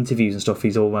terms of interviews and stuff.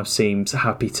 He's almost seems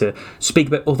happy to speak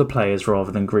about other players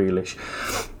rather than Grealish.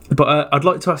 But I'd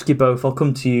like to ask you both. I'll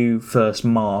come to you first,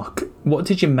 Mark. What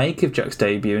did you make of Jack's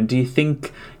debut? And do you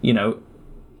think,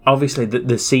 obviously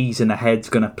the season ahead's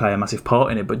going to play a massive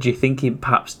part in it, but do you think he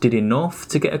perhaps did enough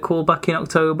to get a call back in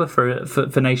October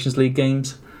for Nations League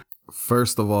games?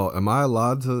 First of all, am I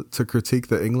allowed to critique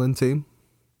the England team?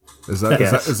 Is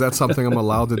that something I'm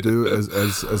allowed to do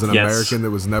as an American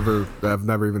that have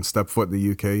never even stepped foot in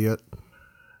the UK yet?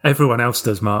 Everyone else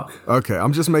does, Mark. Okay,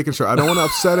 I'm just making sure. I don't want to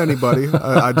upset anybody.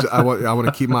 I want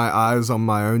to keep my eyes on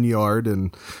my own yard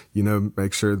and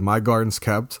make sure my garden's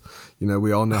kept.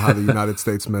 We all know how the United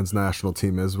States men's national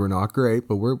team is. We're not great,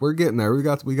 but we're getting there.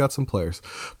 We got some players.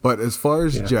 But as far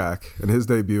as Jack and his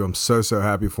debut, I'm so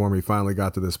happy for him. He finally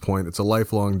got to this point. It's a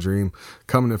lifelong dream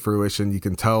coming to fruition. You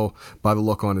can tell by the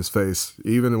look on his face,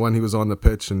 even when he was on the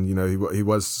pitch, and he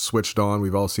was switched on.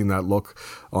 We've all seen that look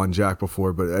on Jack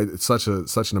before, but it's such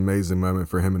an amazing moment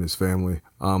for him and his family.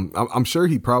 I'm sure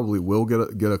he probably will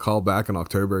get a call back in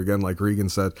October again. Like Regan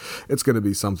said, it's going to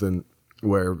be something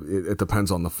where it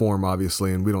depends on the form,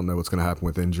 obviously, and we don't know what's going to happen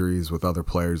with injuries, with other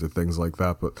players and things like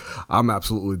that, but I'm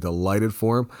absolutely delighted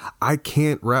for him. I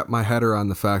can't wrap my head around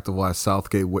the fact of why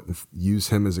Southgate wouldn't use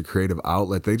him as a creative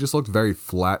outlet. They just looked very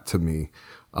flat to me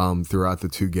throughout the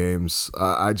two games.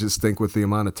 I just think with the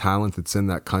amount of talent that's in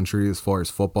that country as far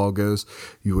as football goes,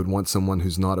 you would want someone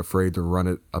who's not afraid to run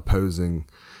at opposing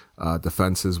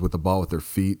defenses with the ball with their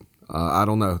feet. I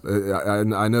don't know.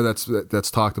 I know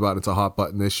that's talked about. It's a hot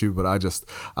button issue, but I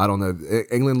don't know.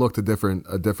 England looked a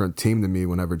different team to me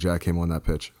whenever Jack came on that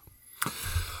pitch.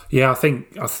 Yeah, I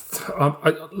think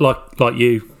like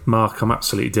you, Mark. I'm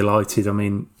absolutely delighted. I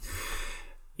mean,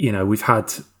 we've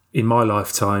had in my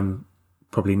lifetime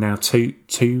probably now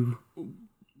two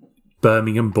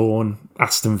Birmingham-born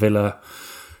Aston Villa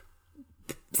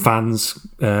fans,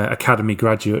 academy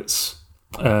graduates.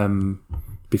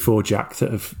 Before Jack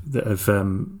that have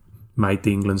made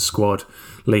the England squad,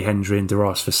 Lee Hendry and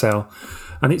Darius Vassell,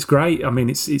 and it's great. I mean,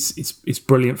 it's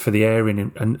brilliant for the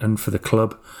area and for the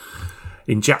club.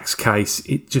 In Jack's case,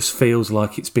 it just feels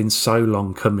like it's been so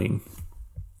long coming.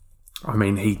 I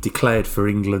mean, he declared for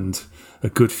England a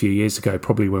good few years ago,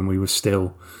 probably when we were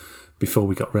still before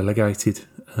we got relegated.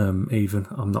 Even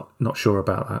I'm not sure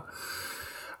about that,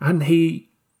 and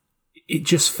it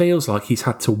just feels like he's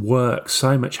had to work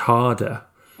so much harder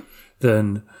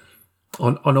than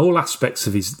on all aspects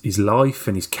of his life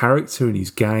and his character and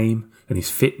his game and his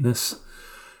fitness,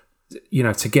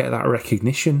 to get that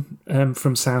recognition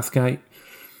from Southgate.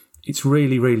 It's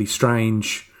really, really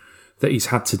strange that he's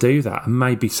had to do that. And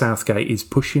maybe Southgate is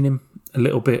pushing him a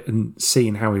little bit and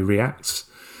seeing how he reacts.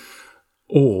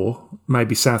 Or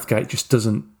maybe Southgate just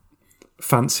doesn't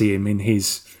fancy him in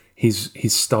his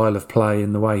style of play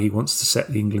and the way he wants to set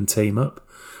the England team up,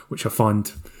 which I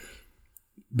find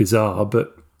bizarre,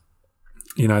 but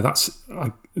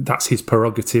that's his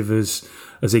prerogative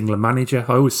as England manager.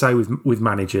 I always say with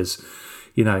managers,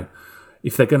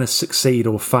 if they're going to succeed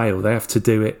or fail, they have to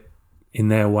do it in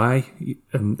their way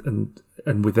and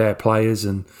with their players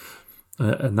and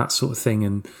that sort of thing.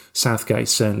 And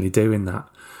Southgate's certainly doing that,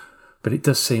 but it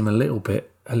does seem a little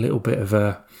bit of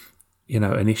a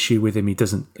an issue with him. He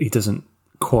doesn't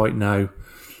quite know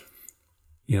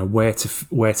where to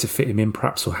fit him in,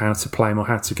 perhaps, or how to play him, or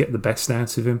how to get the best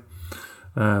out of him.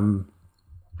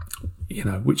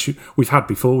 Which we've had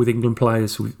before with England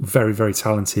players. Very, very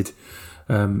talented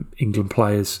England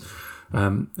players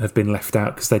have been left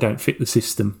out because they don't fit the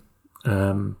system.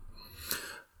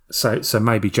 So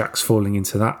maybe Jack's falling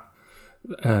into that.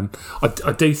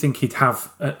 I do think he'd have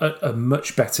a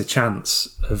much better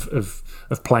chance of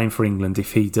playing for England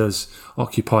if he does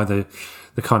occupy the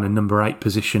kind of number 8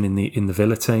 position in the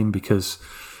Villa team, because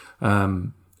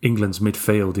England's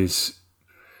midfield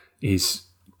is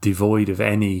devoid of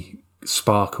any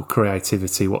spark or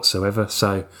creativity whatsoever.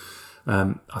 So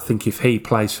I think if he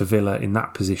plays for Villa in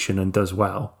that position and does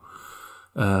well,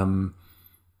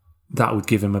 that would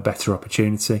give him a better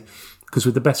opportunity. Because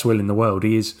with the best will in the world,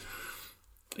 he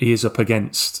is up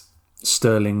against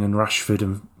Sterling and Rashford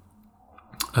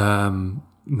and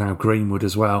now Greenwood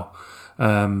as well,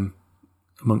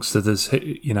 amongst others,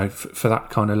 for that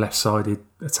kind of left-sided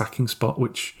attacking spot,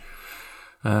 which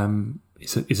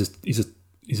is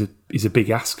is a big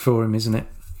ask for him, isn't it?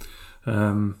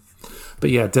 But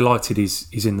yeah, delighted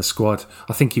he's in the squad.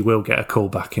 I think he will get a call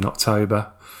back in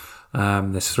October.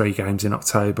 There's 3 games in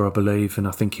October, I believe, and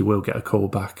I think he will get a call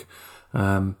back.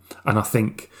 And I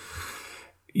think,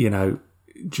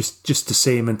 just to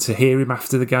see him and to hear him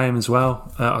after the game as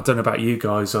well. I don't know about you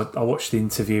guys. I watched the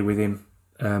interview with him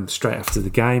straight after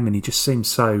the game, and he just seemed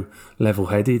so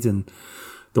level-headed, and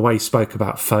the way he spoke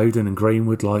about Foden and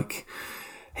Greenwood, like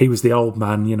he was the old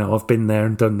man. I've been there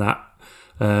and done that.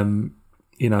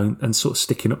 And sort of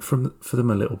sticking up for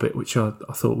them a little bit, which I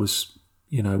thought was,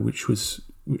 which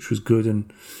was good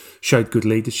and showed good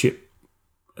leadership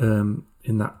in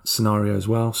that scenario as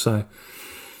well. So,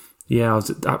 yeah, I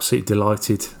was absolutely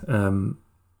delighted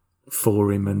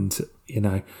for him, and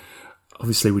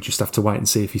obviously we just have to wait and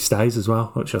see if he stays as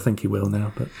well, which I think he will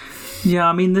now. But yeah,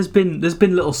 I mean, there's been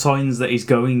little signs that he's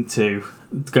going to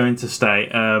stay.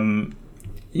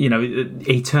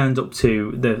 He turned up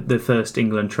to the first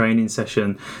England training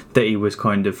session that he was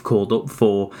kind of called up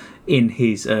for in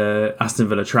his Aston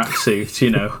Villa tracksuit.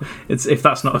 If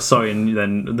that's not a sign,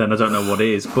 then I don't know what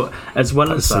is. But as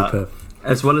well as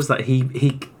that,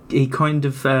 he kind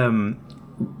of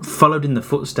followed in the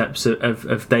footsteps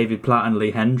of David Platt and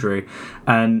Lee Hendrie,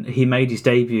 and he made his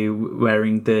debut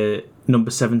wearing the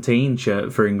number 17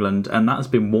 shirt for England, and that's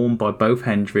been worn by both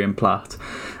Hendrie and Platt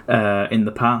in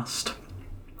the past.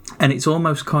 And it's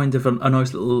almost kind of a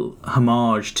nice little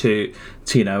homage to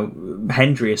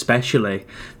Hendrie, especially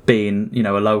being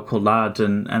a local lad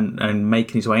and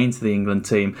making his way into the England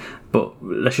team. But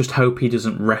let's just hope he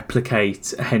doesn't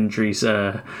replicate Hendrie's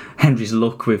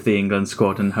luck with the England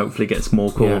squad and hopefully gets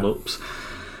more call-ups.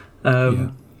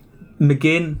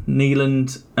 McGinn,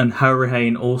 Neeland and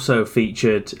Hourihane also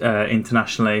featured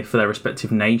internationally for their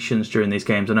respective nations during these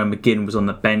games. I know McGinn was on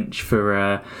the bench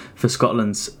for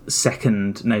Scotland's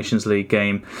second Nations League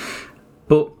game.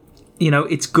 But,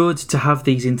 it's good to have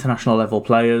these international level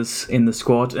players in the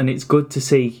squad, and it's good to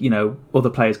see, other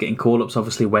players getting call-ups.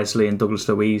 Obviously, Wesley and Douglas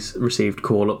Luiz received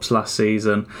call-ups last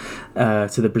season to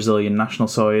the Brazilian national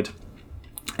side.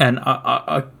 And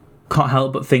I can't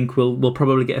help but think we'll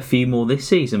probably get a few more this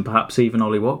season, perhaps even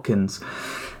Ollie Watkins.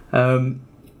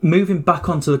 Moving back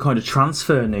onto the kind of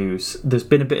transfer news, there's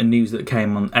been a bit of news that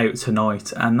came out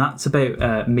tonight, and that's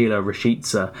about Milo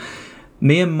Rashica.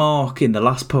 Me and Mark in the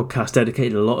last podcast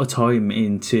dedicated a lot of time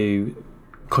into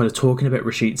kind of talking about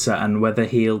Rashica and whether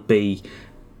he'll be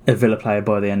a Villa player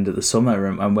by the end of the summer,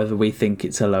 and whether we think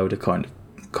it's a load of kind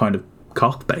of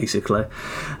cock, basically.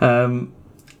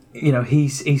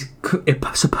 He's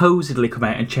supposedly come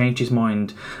out and changed his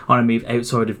mind on a move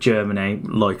outside of Germany,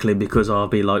 likely because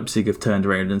RB Leipzig have turned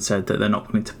around and said that they're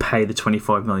not going to pay the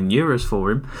 25 million euros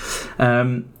for him.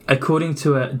 According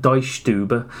to Die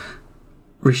Stube,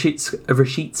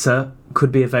 Rashica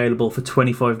could be available for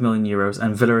 25 million euros,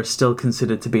 and Villa are still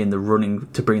considered to be in the running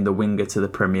to bring the winger to the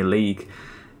Premier League.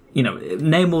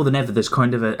 Now more than ever, there's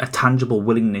kind of a tangible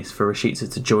willingness for Rashica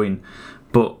to join,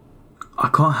 but I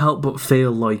can't help but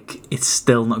feel like it's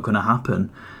still not going to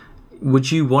happen.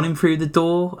 Would you want him through the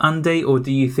door, Andy, or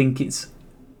do you think it's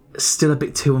still a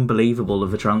bit too unbelievable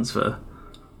of a transfer?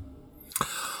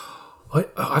 I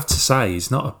have to say, he's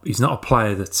not a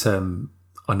player that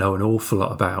I know an awful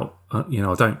lot about. I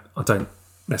don't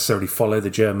necessarily follow the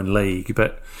German league,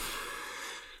 but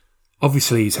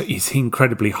obviously he's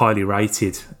incredibly highly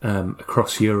rated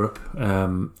across Europe.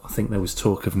 I think there was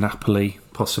talk of Napoli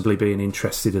possibly being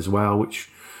interested as well, which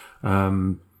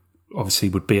obviously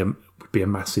would be a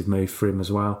massive move for him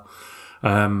as well.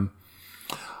 I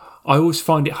always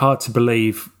find it hard to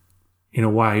believe, in a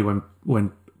way,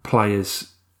 when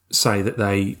players say that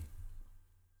they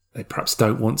perhaps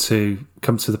don't want to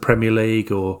come to the Premier League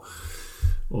or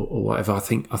whatever. I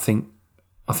think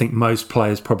most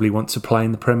players probably want to play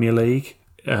in the Premier League.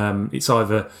 It's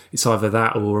either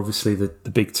that or obviously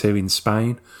the big two in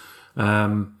Spain.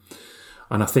 And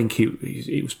I think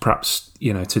it was perhaps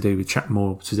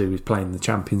more to do with playing in the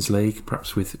Champions League,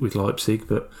 perhaps with Leipzig.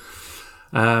 But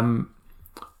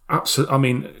absolutely, I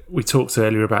mean, we talked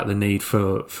earlier about the need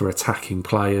for attacking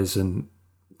players and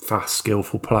fast,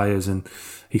 skillful players, and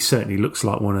he certainly looks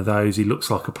like one of those. He looks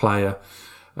like a player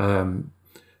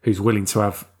who's willing to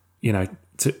have,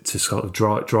 to sort of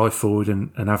drive forward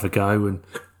and have a go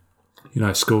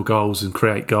and, score goals and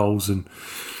create goals. And,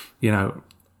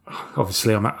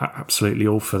 obviously I'm absolutely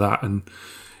all for that. And,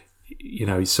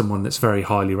 he's someone that's very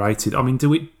highly rated. I mean,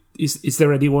 is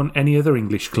there any other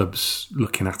English clubs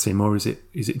looking at him, or is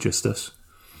it just us?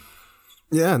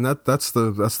 Yeah, and that's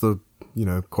the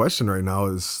question right now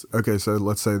is, okay, so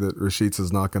let's say that Rashica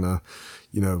is not going to,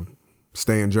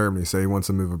 stay in Germany, say he wants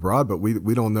to move abroad, but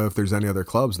we don't know if there's any other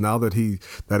clubs now that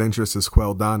that interest is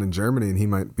quelled down in Germany and he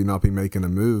might not be making a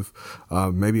move.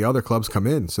 Maybe other clubs come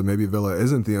in, so maybe Villa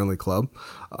isn't the only club.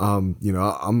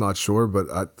 I'm not sure, but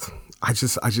I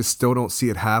just still don't see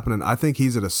it happening. I think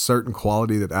he's at a certain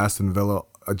quality that Aston Villa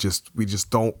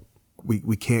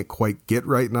we can't quite get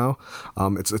right now.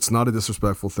 It's not a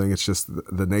disrespectful thing. It's just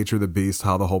the nature of the beast,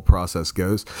 how the whole process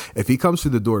goes. If he comes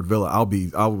through the door at Villa,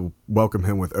 I'll welcome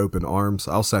him with open arms.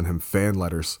 I'll send him fan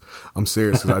letters. I'm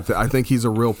serious, because I think he's a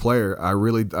real player. I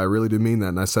really do mean that,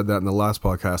 and I said that in the last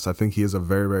podcast. I think he is a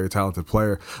very, very talented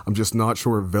player. I'm just not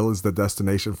sure if Villa's the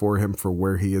destination for him for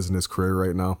where he is in his career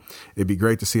right now. It'd be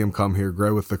great to see him come here,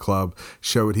 grow with the club,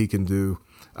 show what he can do.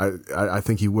 I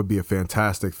think he would be a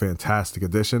fantastic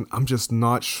addition. I'm just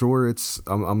not sure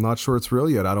I'm not sure it's real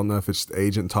yet. I don't know if it's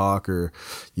agent talk or,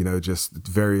 just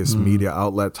various media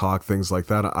outlet talk, things like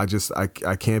that. I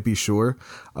can't be sure.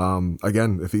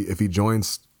 Again, if he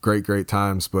joins, great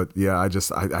times, but yeah, I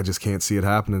just can't see it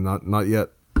happening. Not yet.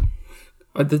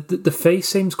 The fee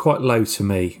seems quite low to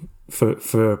me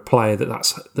for a player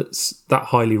that's that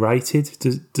highly rated.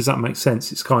 Does that make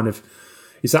sense? It's kind of,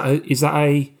 is that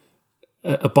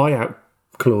a buyout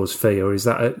clause fee, or is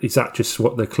that just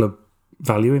what the club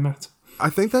value him at?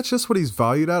 I think that's just what he's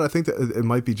valued at. I think that it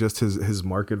might be just his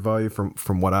market value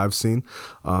from what I've seen.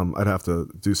 I'd have to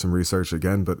do some research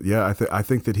again, but yeah, I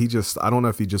think that I don't know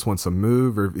if he just wants to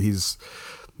move or if he's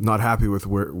not happy with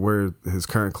where his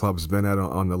current club's been at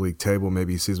on the league table.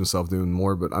 Maybe he sees himself doing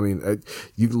more, but I mean,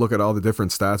 you look at all the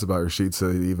different stats about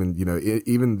Rashica,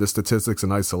 even the statistics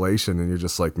in isolation, and you're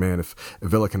just like, man, if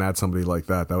Villa can add somebody like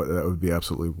that would be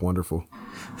absolutely wonderful.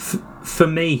 For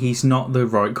me, he's not the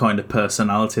right kind of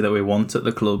personality that we want at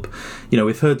the club.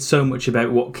 We've heard so much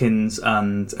about Watkins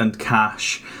and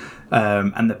Cash,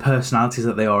 and the personalities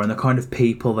that they are and the kind of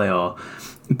people they are,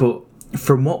 but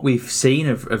from what we've seen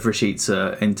of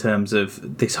Rashica in terms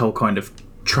of this whole kind of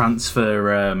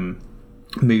transfer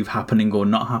move happening or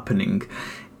not happening,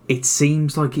 it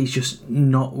seems like he's just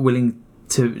not willing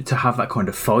to have that kind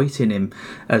of fight in him,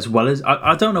 as well as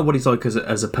I don't know what he's like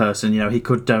as a person. He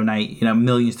could donate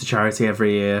millions to charity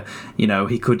every year.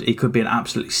 He could be an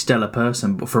absolutely stellar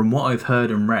person, but from what I've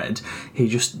heard and read,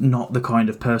 he's just not the kind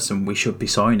of person we should be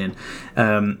signing.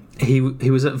 He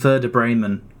was at Werder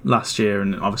Bremen last year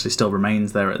and obviously still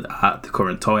remains there at the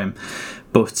current time,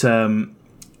 but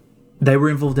they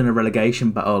were involved in a relegation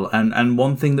battle, and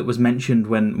one thing that was mentioned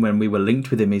when we were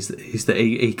linked with him is that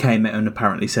he came out and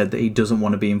apparently said that he doesn't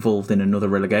want to be involved in another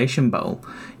relegation battle.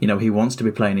 He wants to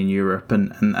be playing in Europe,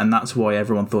 and that's why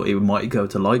everyone thought he might go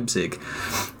to Leipzig.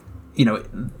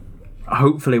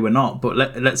 Hopefully we're not, but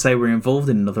let's say we're involved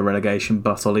in another relegation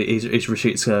battle. Is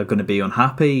Rashica going to be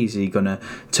unhappy? Is he going to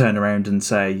turn around and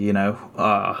say,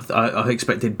 I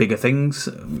expected bigger things?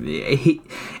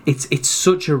 It's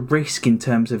such a risk in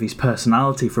terms of his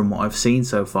personality from what I've seen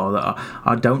so far that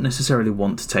I don't necessarily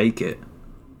want to take it.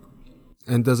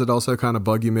 And does it also kind of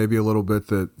bug you maybe a little bit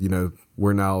that,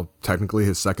 we're now technically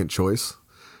his second choice?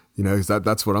 Because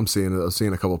that's what I'm seeing. I'm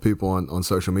seeing a couple of people on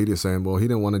social media saying, well, he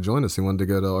didn't want to join us. He wanted to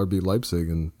go to RB Leipzig.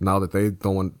 And now that they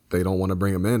don't want to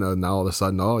bring him in, now all of a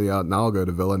sudden, now I'll go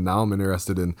to Villa. Now I'm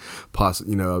interested in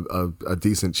a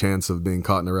decent chance of being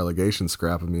caught in a relegation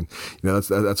scrap. I mean,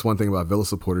 that's one thing about Villa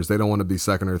supporters. They don't want to be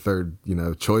second or third,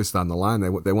 choice down the line.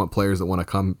 They want players that want to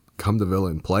come to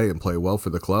Villa and play well for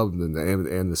the club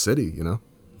and the city,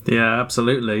 Yeah,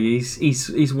 absolutely.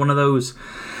 He's one of those.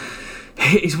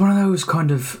 It's one of those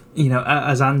kind of,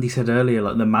 as Andy said earlier,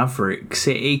 like the Mavericks.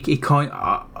 He kind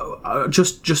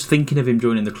just thinking of him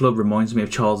joining the club reminds me of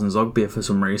Charles Nzogbia for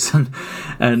some reason,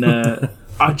 and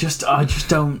I just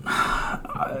don't.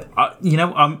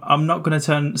 I'm not going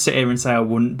to sit here and say I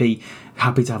wouldn't be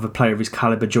happy to have a player of his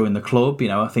caliber join the club.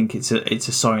 I think it's a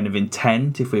sign of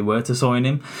intent if we were to sign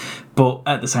him, but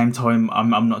at the same time,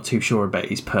 I'm not too sure about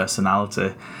his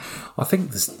personality. I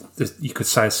think you could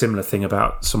say a similar thing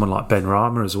about someone like Ben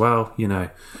Rama as well. I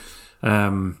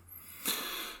don't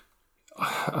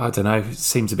know. It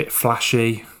seems a bit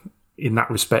flashy in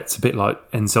that respect, a bit like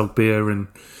Nzogbia, and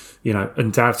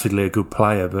undoubtedly a good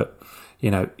player. But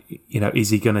is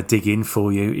he going to dig in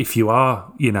for you if you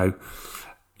are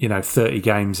 30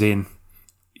 games in,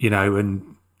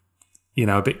 and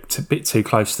a bit too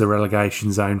close to the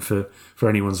relegation zone for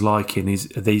anyone's liking?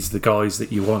 Are these the guys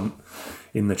that you want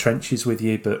in the trenches with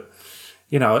you? But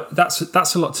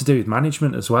that's a lot to do with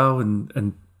management as well,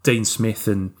 and Dean Smith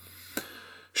and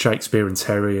Shakespeare and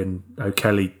Terry and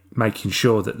O'Kelly making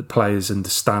sure that the players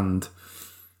understand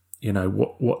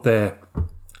what their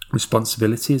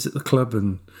responsibility is at the club.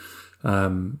 And I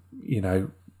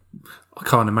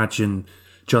can't imagine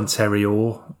John Terry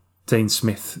or Dean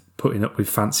Smith putting up with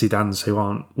fancy Dans who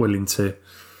aren't willing to,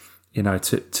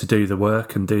 to do the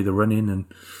work and do the running. And,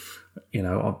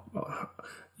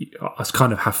 I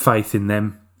kind of have faith in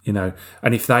them,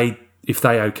 and if they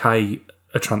okay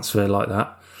a transfer like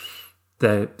that,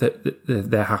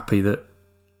 they're happy that,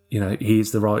 he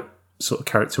is the right sort of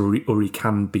character, or he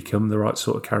can become the right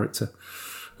sort of character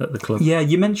at the club. Yeah,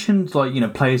 you mentioned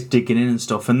players digging in and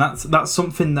stuff, and that's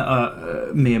something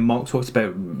that me and Mark talked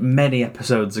about many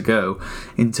episodes ago.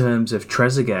 In terms of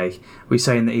Trezeguet, we're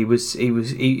saying that he was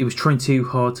trying too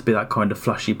hard to be that kind of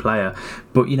flashy player,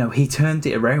 but he turned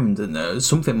it around, and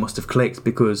something must have clicked,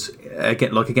 because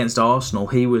against Arsenal,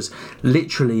 he was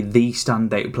literally the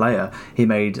standout player. He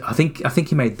made, I think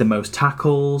he made the most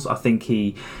tackles. I think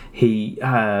he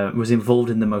was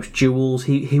involved in the most duels.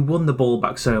 He won the ball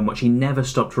back so much. He never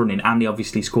stopped running, and he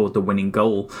obviously scored the winning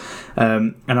goal.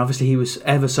 And obviously he was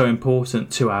ever so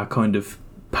important to our kind of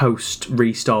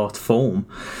post-restart form.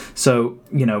 So,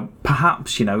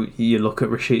 perhaps, you look at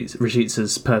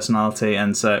Rashid's personality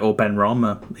and say, or Ben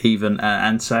Rama even,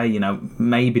 and say,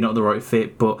 maybe not the right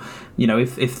fit, but,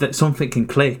 if something can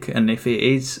click, and if it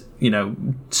is,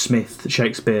 Smith,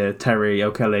 Shakespeare, Terry,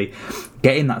 O'Kelly,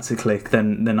 getting that to click,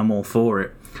 then I'm all for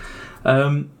it.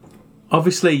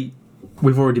 Obviously,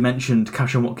 we've already mentioned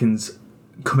Cash and Watkins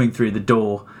coming through the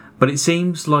door, but it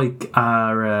seems like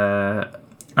our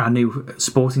new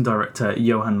sporting director,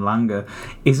 Johan Lange,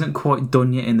 isn't quite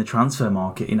done yet in the transfer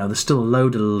market. There's still a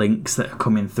load of links that are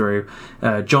coming through.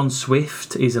 John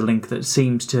Swift is a link that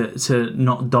seems to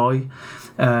not die.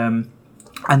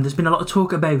 And there's been a lot of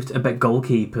talk about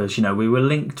goalkeepers. We were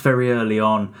linked very early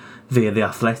on via The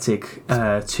Athletic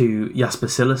to Jasper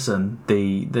Cillessen,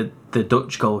 the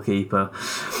Dutch goalkeeper.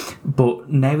 But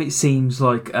now it seems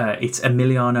like it's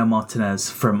Emiliano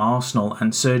Martinez from Arsenal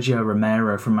and Sergio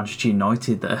Romero from Manchester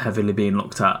United that are heavily being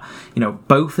looked at.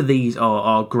 Both of these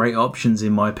are great options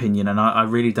in my opinion, and I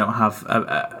really don't have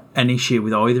an issue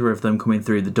with either of them coming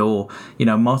through the door.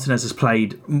 Martinez has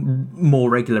played more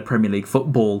regular Premier League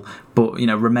football, but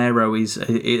Romero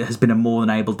has been a more than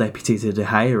able deputy to De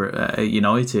Gea at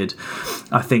United.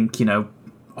 I think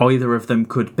either of them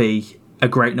could be a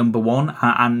great number one,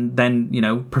 and then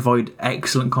provide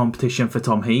excellent competition for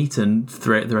Tom Heaton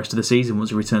throughout the rest of the season once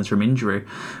he returns from injury.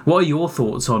 What are your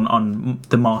thoughts on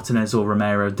the Martinez or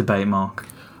Romero debate, Mark?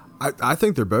 I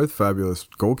think they're both fabulous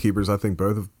goalkeepers. I think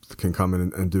both can come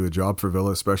in and do a job for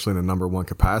Villa, especially in a number one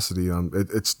capacity.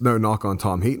 It's no knock on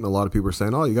Tom Heaton. A lot of people are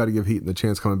saying, you got to give Heaton the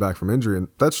chance coming back from injury. And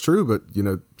that's true, but,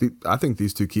 I think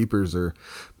these two keepers are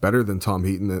better than Tom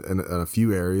Heaton in a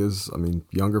few areas. I mean,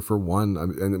 younger for one.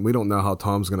 And we don't know how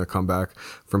Tom's going to come back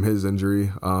from his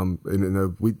injury.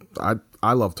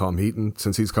 I love Tom Heaton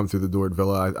since he's come through the door at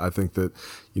Villa. I think that,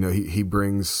 he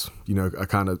brings, a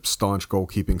kind of staunch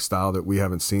goalkeeping style that we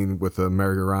haven't seen with the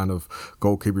merry-go-round of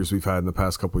goalkeepers we've had in the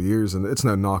past couple of years. And it's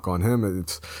no knock on him.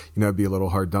 It's, it'd be a little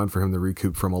hard done for him to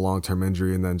recoup from a long-term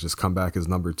injury and then just come back as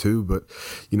number two. But,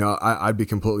 I'd be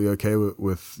completely okay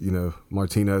with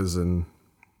Martinez and...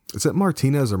 Is it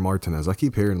Martinez or Martinez? I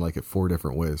keep hearing it 4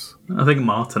 different ways. I think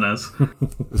Martinez.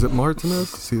 Is it Martinez?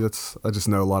 See, I just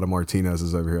know a lot of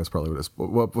Martinez's over here. That's probably what it is.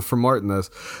 But for Martinez,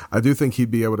 I do think he'd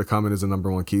be able to come in as a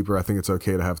number one keeper. I think it's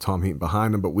okay to have Tom Heaton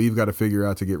behind him, but we've got to figure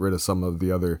out to get rid of some of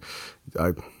the other,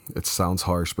 it sounds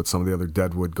harsh, but some of the other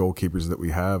deadwood goalkeepers that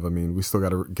we have. I mean, we still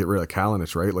got to get rid of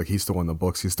Kalinic, right? He's still on the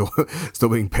books. He's still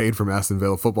being paid from Aston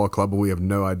Villa Football Club, but we have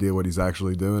no idea what he's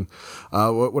actually doing.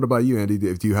 What about you, Andy?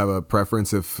 Do you have a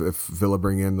preference if Villa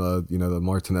bring in the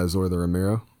Martinez or the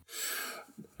Romero?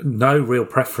 No real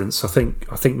preference. I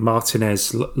think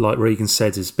Martinez, like Regan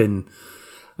said, has been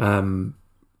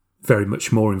very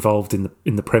much more involved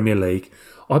in the Premier League.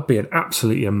 I'd be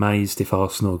absolutely amazed if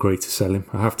Arsenal agreed to sell him,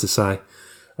 I have to say.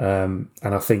 And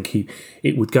I think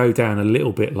it would go down a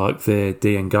little bit like the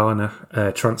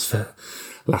Diangana transfer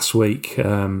last week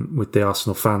with the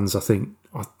Arsenal fans. I think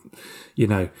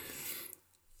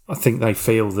they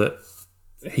feel that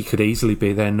he could easily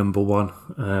be their number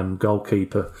one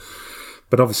goalkeeper.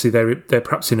 But obviously they're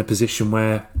perhaps in a position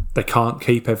where they can't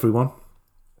keep everyone.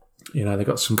 They've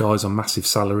got some guys on massive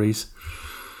salaries.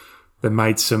 They've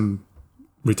made some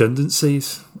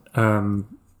redundancies. They've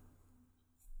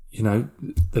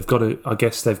got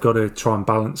to try and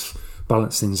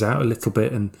balance things out a little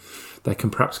bit, and they can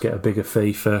perhaps get a bigger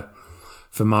fee for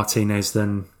Martinez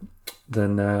than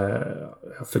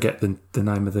I forget the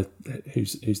name of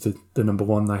who's the number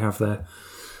one they have there.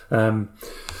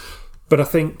 But I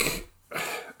think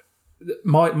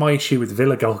my issue with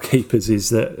Villa goalkeepers is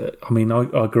that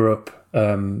I grew up,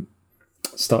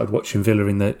 started watching Villa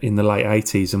in the late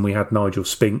 80s, and we had Nigel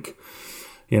Spink,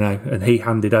 and he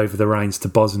handed over the reins to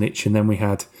Bosnich, and then we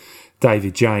had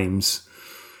David James,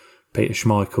 Peter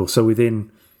Schmeichel. So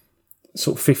within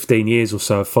sort of 15 years or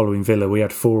so of following Villa, we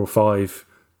had 4 or 5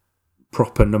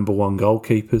 proper number one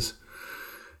goalkeepers,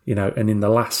 and in the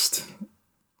last,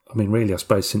 really, I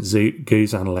suppose since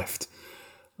Guzan left,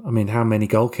 how many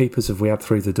goalkeepers have we had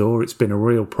through the door? It's been a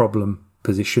real problem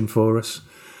position for us.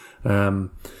 And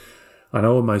I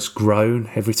almost groan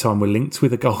every time we're linked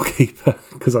with a goalkeeper,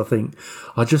 because I think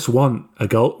I just want a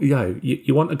goal.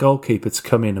 You want a goalkeeper to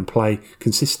come in and play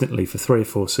consistently for 3 or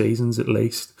 4 seasons at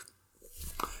least.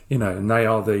 And they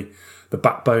are the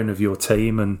backbone of your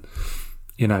team, and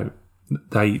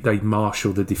they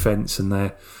marshal the defence, and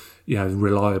they're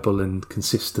reliable and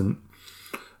consistent.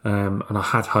 And I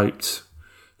had hoped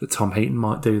that Tom Heaton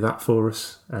might do that for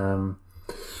us.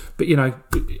 But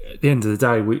at the end of the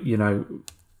day,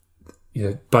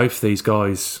 both these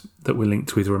guys that we're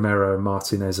linked with, Romero and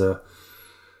Martinez, are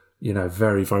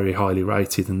very, very highly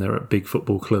rated, and they're at big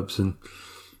football clubs. And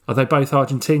are they both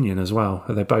Argentinian as well?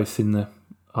 Are they both in the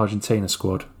Argentina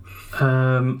squad?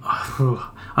 I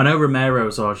know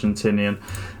Romero's Argentinian.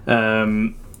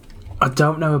 I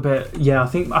don't know about. Yeah, I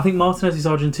think Martinez is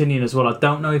Argentinian as well. I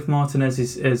don't know if Martinez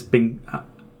has been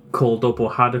called up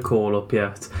or had a call up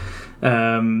yet.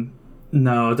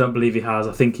 No, I don't believe he has.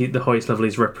 I think the highest level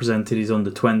he's represented is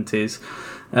under 20s.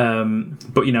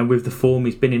 But with the form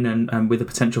he's been in, and with a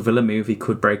potential Villa move, he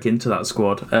could break into that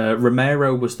squad.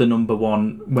 Romero was the number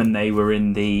one when they were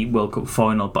in the World Cup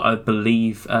final, but I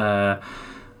believe I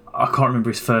can't remember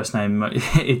his first name.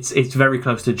 It's very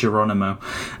close to Geronimo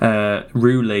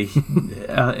Rulli.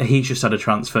 He's just had a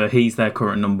transfer. He's their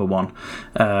current number one.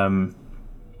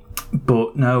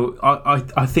 But no,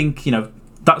 I think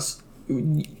that's.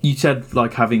 You said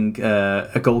like having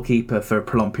a goalkeeper for a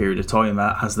prolonged period of time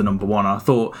as the number one. I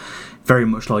thought very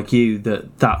much like you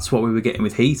that's what we were getting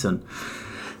with Heaton.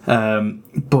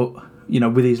 But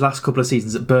with his last couple of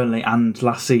seasons at Burnley and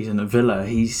last season at Villa,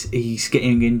 he's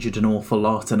getting injured an awful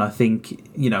lot, and I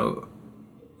think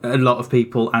a lot of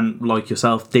people, and like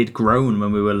yourself, did groan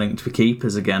when we were linked with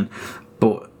keepers again.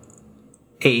 But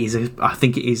I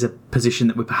think it is a position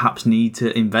that we perhaps need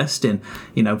to invest in.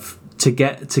 To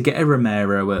get a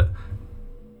Romero at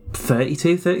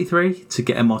 32, 33, to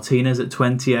get a Martinez at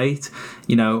 28,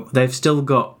 they've still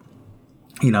got,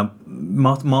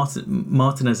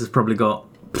 Martinez has probably got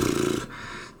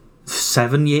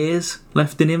 7 years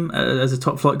left in him as a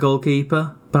top flight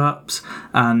goalkeeper, perhaps,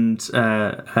 and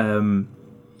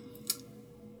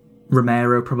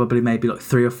Romero probably maybe like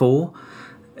 3 or 4.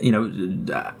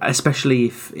 Especially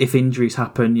if injuries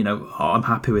happen, I'm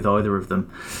happy with either of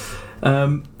them.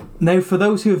 Now, for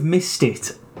those who have missed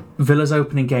it, Villa's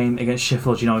opening game against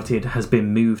Sheffield United has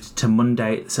been moved to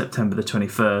Monday, September the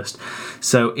 21st.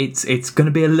 So it's going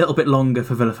to be a little bit longer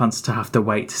for Villa fans to have to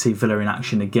wait to see Villa in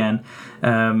action again.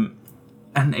 And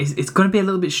it's going to be a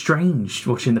little bit strange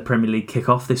watching the Premier League kick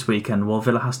off this weekend while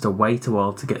Villa has to wait a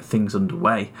while to get things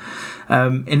underway.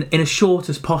 In as short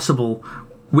as possible,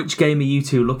 which game are you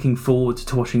two looking forward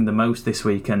to watching the most this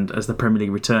weekend as the Premier League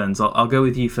returns? I'll go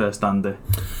with you first, Andy.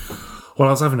 Well,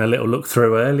 I was having a little look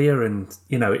through earlier, and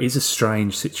it is a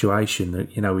strange situation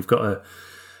that we've got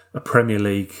a Premier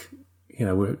League.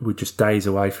 We're just days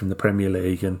away from the Premier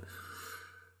League, and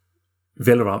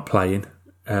Villa aren't playing.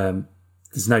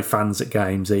 There's no fans at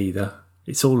games either.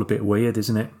 It's all a bit weird,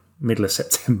 isn't it? Middle of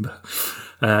September.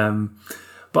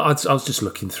 But I was just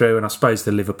looking through, and I suppose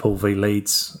the Liverpool v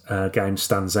Leeds game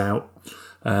stands out.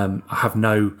 I have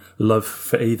no love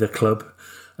for either club,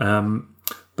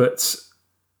 but.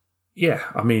 Yeah,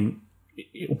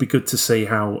 it'll be good to see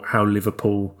how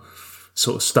Liverpool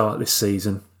sort of start this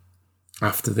season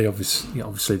after the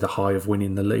obviously the high of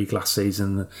winning the league last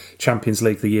season, the Champions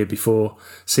League the year before.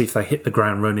 See if they hit the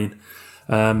ground running,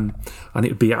 and it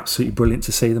would be absolutely brilliant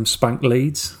to see them spank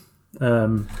Leeds.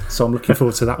 So I'm looking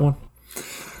forward to that one.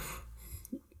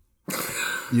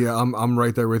 Yeah, I'm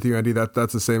right there with you, Andy.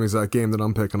 That's the same exact game that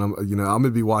I'm picking. I'm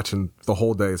gonna be watching the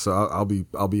whole day, so I'll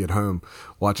be at home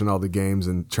watching all the games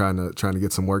and trying to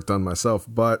get some work done myself.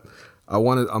 But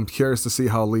I'm curious to see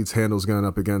how Leeds handles going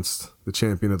up against the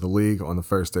champion of the league on the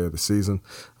first day of the season.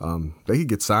 They could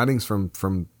get signings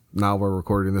from now we're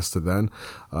recording this to then.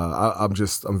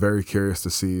 I'm very curious to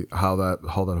see how that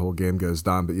whole game goes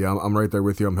down. But yeah, I'm right there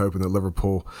with you. I'm hoping that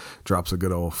Liverpool drops a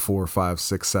good old 4, 5,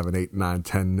 6, 7, 8, 9,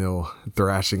 10-0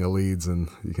 thrashing of Leeds, and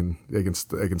they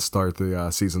can start the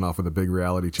season off with a big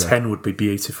reality check. 10 would be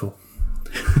beautiful.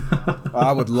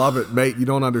 I would love it, mate. You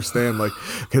don't understand, like,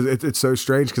 because it's so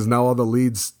strange. Because now all the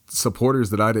Leeds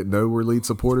supporters that I didn't know were Leeds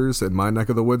supporters in my neck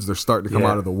of the woods, they're starting to come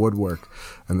out of the woodwork,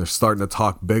 and they're starting to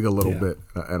talk big a little bit.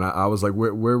 And I was like,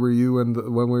 where were you when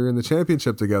we were in the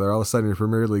Championship together? All of a sudden, in the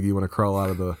Premier League, you want to crawl out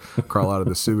of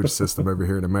the sewage system over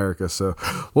here in America. So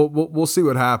we'll see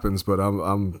what happens, but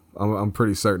I'm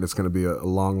pretty certain it's going to be a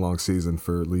long season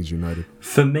for Leeds United.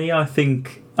 For me, I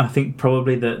think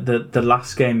probably the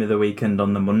last game of the weekend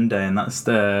on the Monday, and that's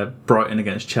the Brighton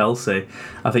against Chelsea.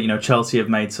 I think, Chelsea have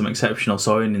made some exceptional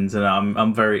signings, and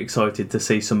I'm very excited to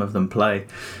see some of them play.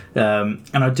 And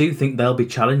I do think they'll be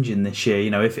challenging this year.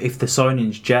 If the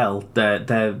signings gel,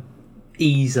 they're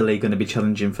easily going to be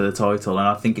challenging for the title, and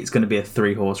I think it's going to be a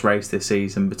 3-horse race this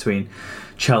season between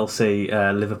Chelsea,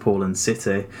 Liverpool, and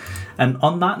City. And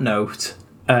on that note,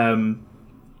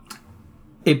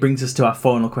 it brings us to our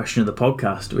final question of the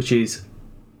podcast, which is,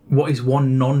 what is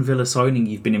one non-Villa signing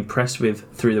you've been impressed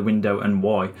with through the window, and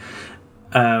why?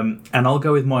 And I'll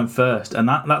go with mine first, and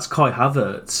that's Kai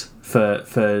Havertz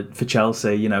for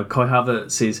Chelsea. Kai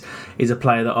Havertz is a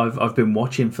player that I've been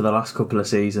watching for the last couple of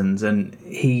seasons, and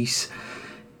he's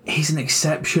an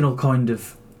exceptional kind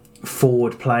of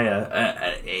forward player.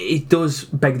 It does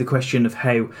beg the question of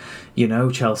how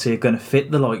Chelsea are going to fit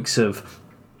the likes of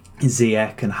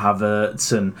Ziyech and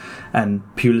Havertz and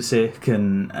Pulisic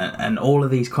and all of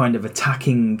these kind of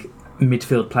attacking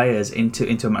midfield players into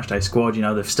a matchday squad.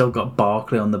 They've still got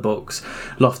Barkley on the books,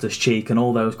 Loftus-Cheek, and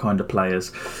all those kind of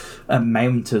players, and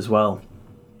Mount as well.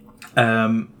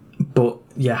 But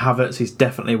yeah, Havertz is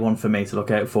definitely one for me to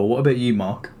look out for. What about you,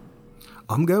 Mark?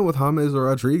 I'm going with James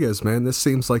Rodriguez, man. This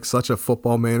seems like such a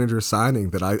Football Manager signing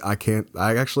that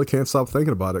I actually can't stop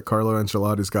thinking about it. Carlo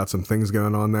Ancelotti's got some things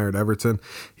going on there at Everton.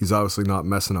 He's obviously not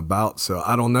messing about. So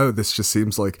I don't know. This just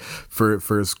seems like for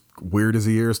as weird as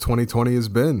a year as 2020 has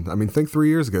been. I mean, think 3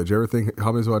 years ago. Did you ever think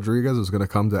James Rodriguez was going to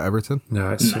come to Everton?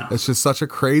 No, it's just such a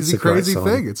crazy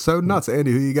thing. It's so nuts.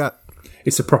 Andy, who you got?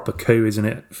 It's a proper coup, isn't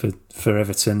it, for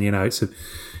Everton? It's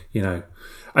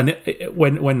and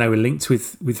when they were linked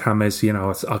with James,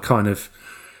 I kind of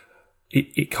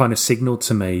it kind of signalled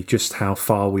to me just how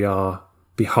far we are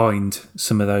behind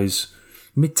some of those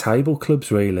mid-table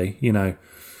clubs. Really, that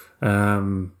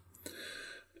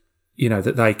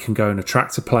they can go and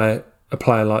attract a player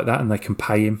like that, and they can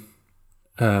pay him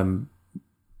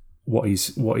what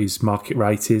his market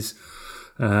rate is.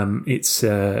 It's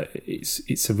a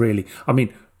really, I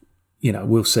mean,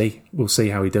 we'll see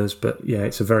how he does, but yeah,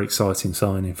 it's a very exciting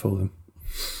signing for them.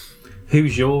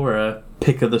 Who's your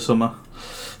pick of the summer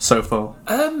so far?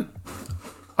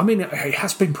 I mean, it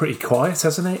has been pretty quiet,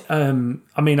 hasn't it? I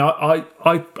mean, I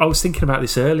was thinking about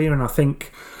this earlier, and I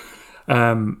think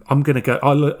I'm going to go.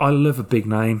 I love a big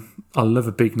name. I love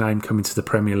a big name coming to the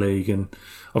Premier League, and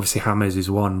obviously James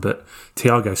is one, but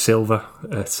Thiago Silva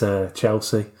at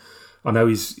Chelsea. I know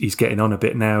he's getting on a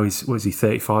bit now. He's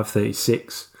 35,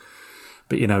 36.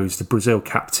 But he's the Brazil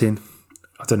captain.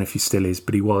 I don't know if he still is,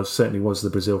 but he certainly was the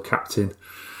Brazil captain.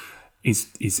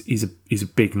 He's a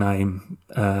big name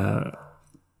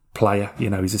player.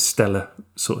 He's a stellar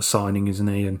sort of signing, isn't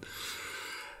he? And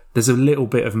there's a little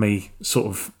bit of me sort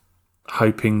of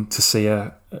hoping to see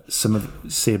a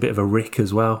bit of a Rick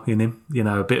as well in him.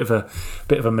 A bit of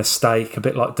a mistake, a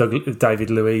bit like David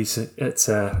Luiz at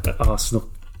Arsenal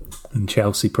and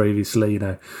Chelsea previously.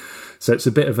 So it's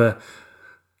a bit of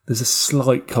there's a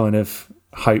slight kind of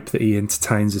hope that he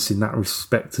entertains us in that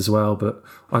respect as well. But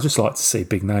I just like to see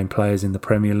big name players in the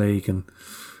Premier League, and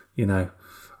and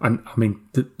I mean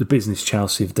the business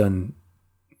Chelsea have done,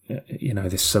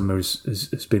 this summer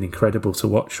has been incredible to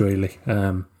watch. Really,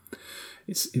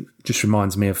 it just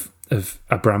reminds me of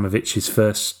Abramovich's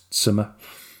first summer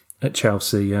at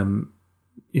Chelsea.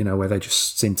 Where they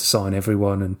just seemed to sign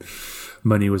everyone, and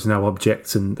money was no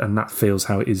object, and that feels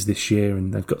how it is this year.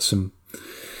 And they've got some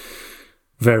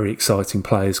very exciting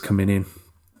players coming in.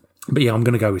 But yeah, I'm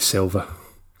going to go with Silva.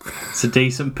 It's a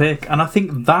decent pick. And I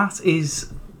think that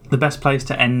is the best place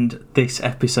to end this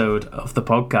episode of the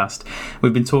podcast.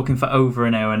 We've been talking for over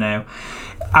an hour now.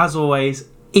 As always,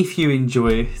 if you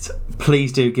enjoy it,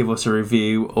 please do give us a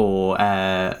review or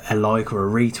a like or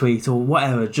a retweet or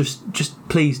whatever. Just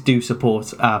please do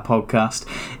support our podcast.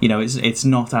 It's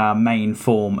not our main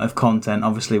form of content.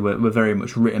 Obviously, we're very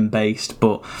much written based,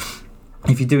 but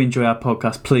if you do enjoy our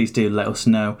podcast, please do let us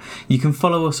know. You can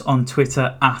follow us on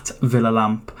Twitter at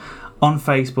VillaLamp, on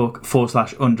Facebook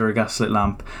 /Under a Gaslit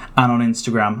Lamp, and on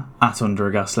Instagram at Under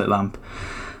a Gaslit Lamp.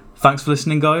 Thanks for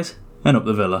listening, guys, and up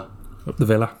the Villa. Up the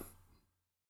Villa.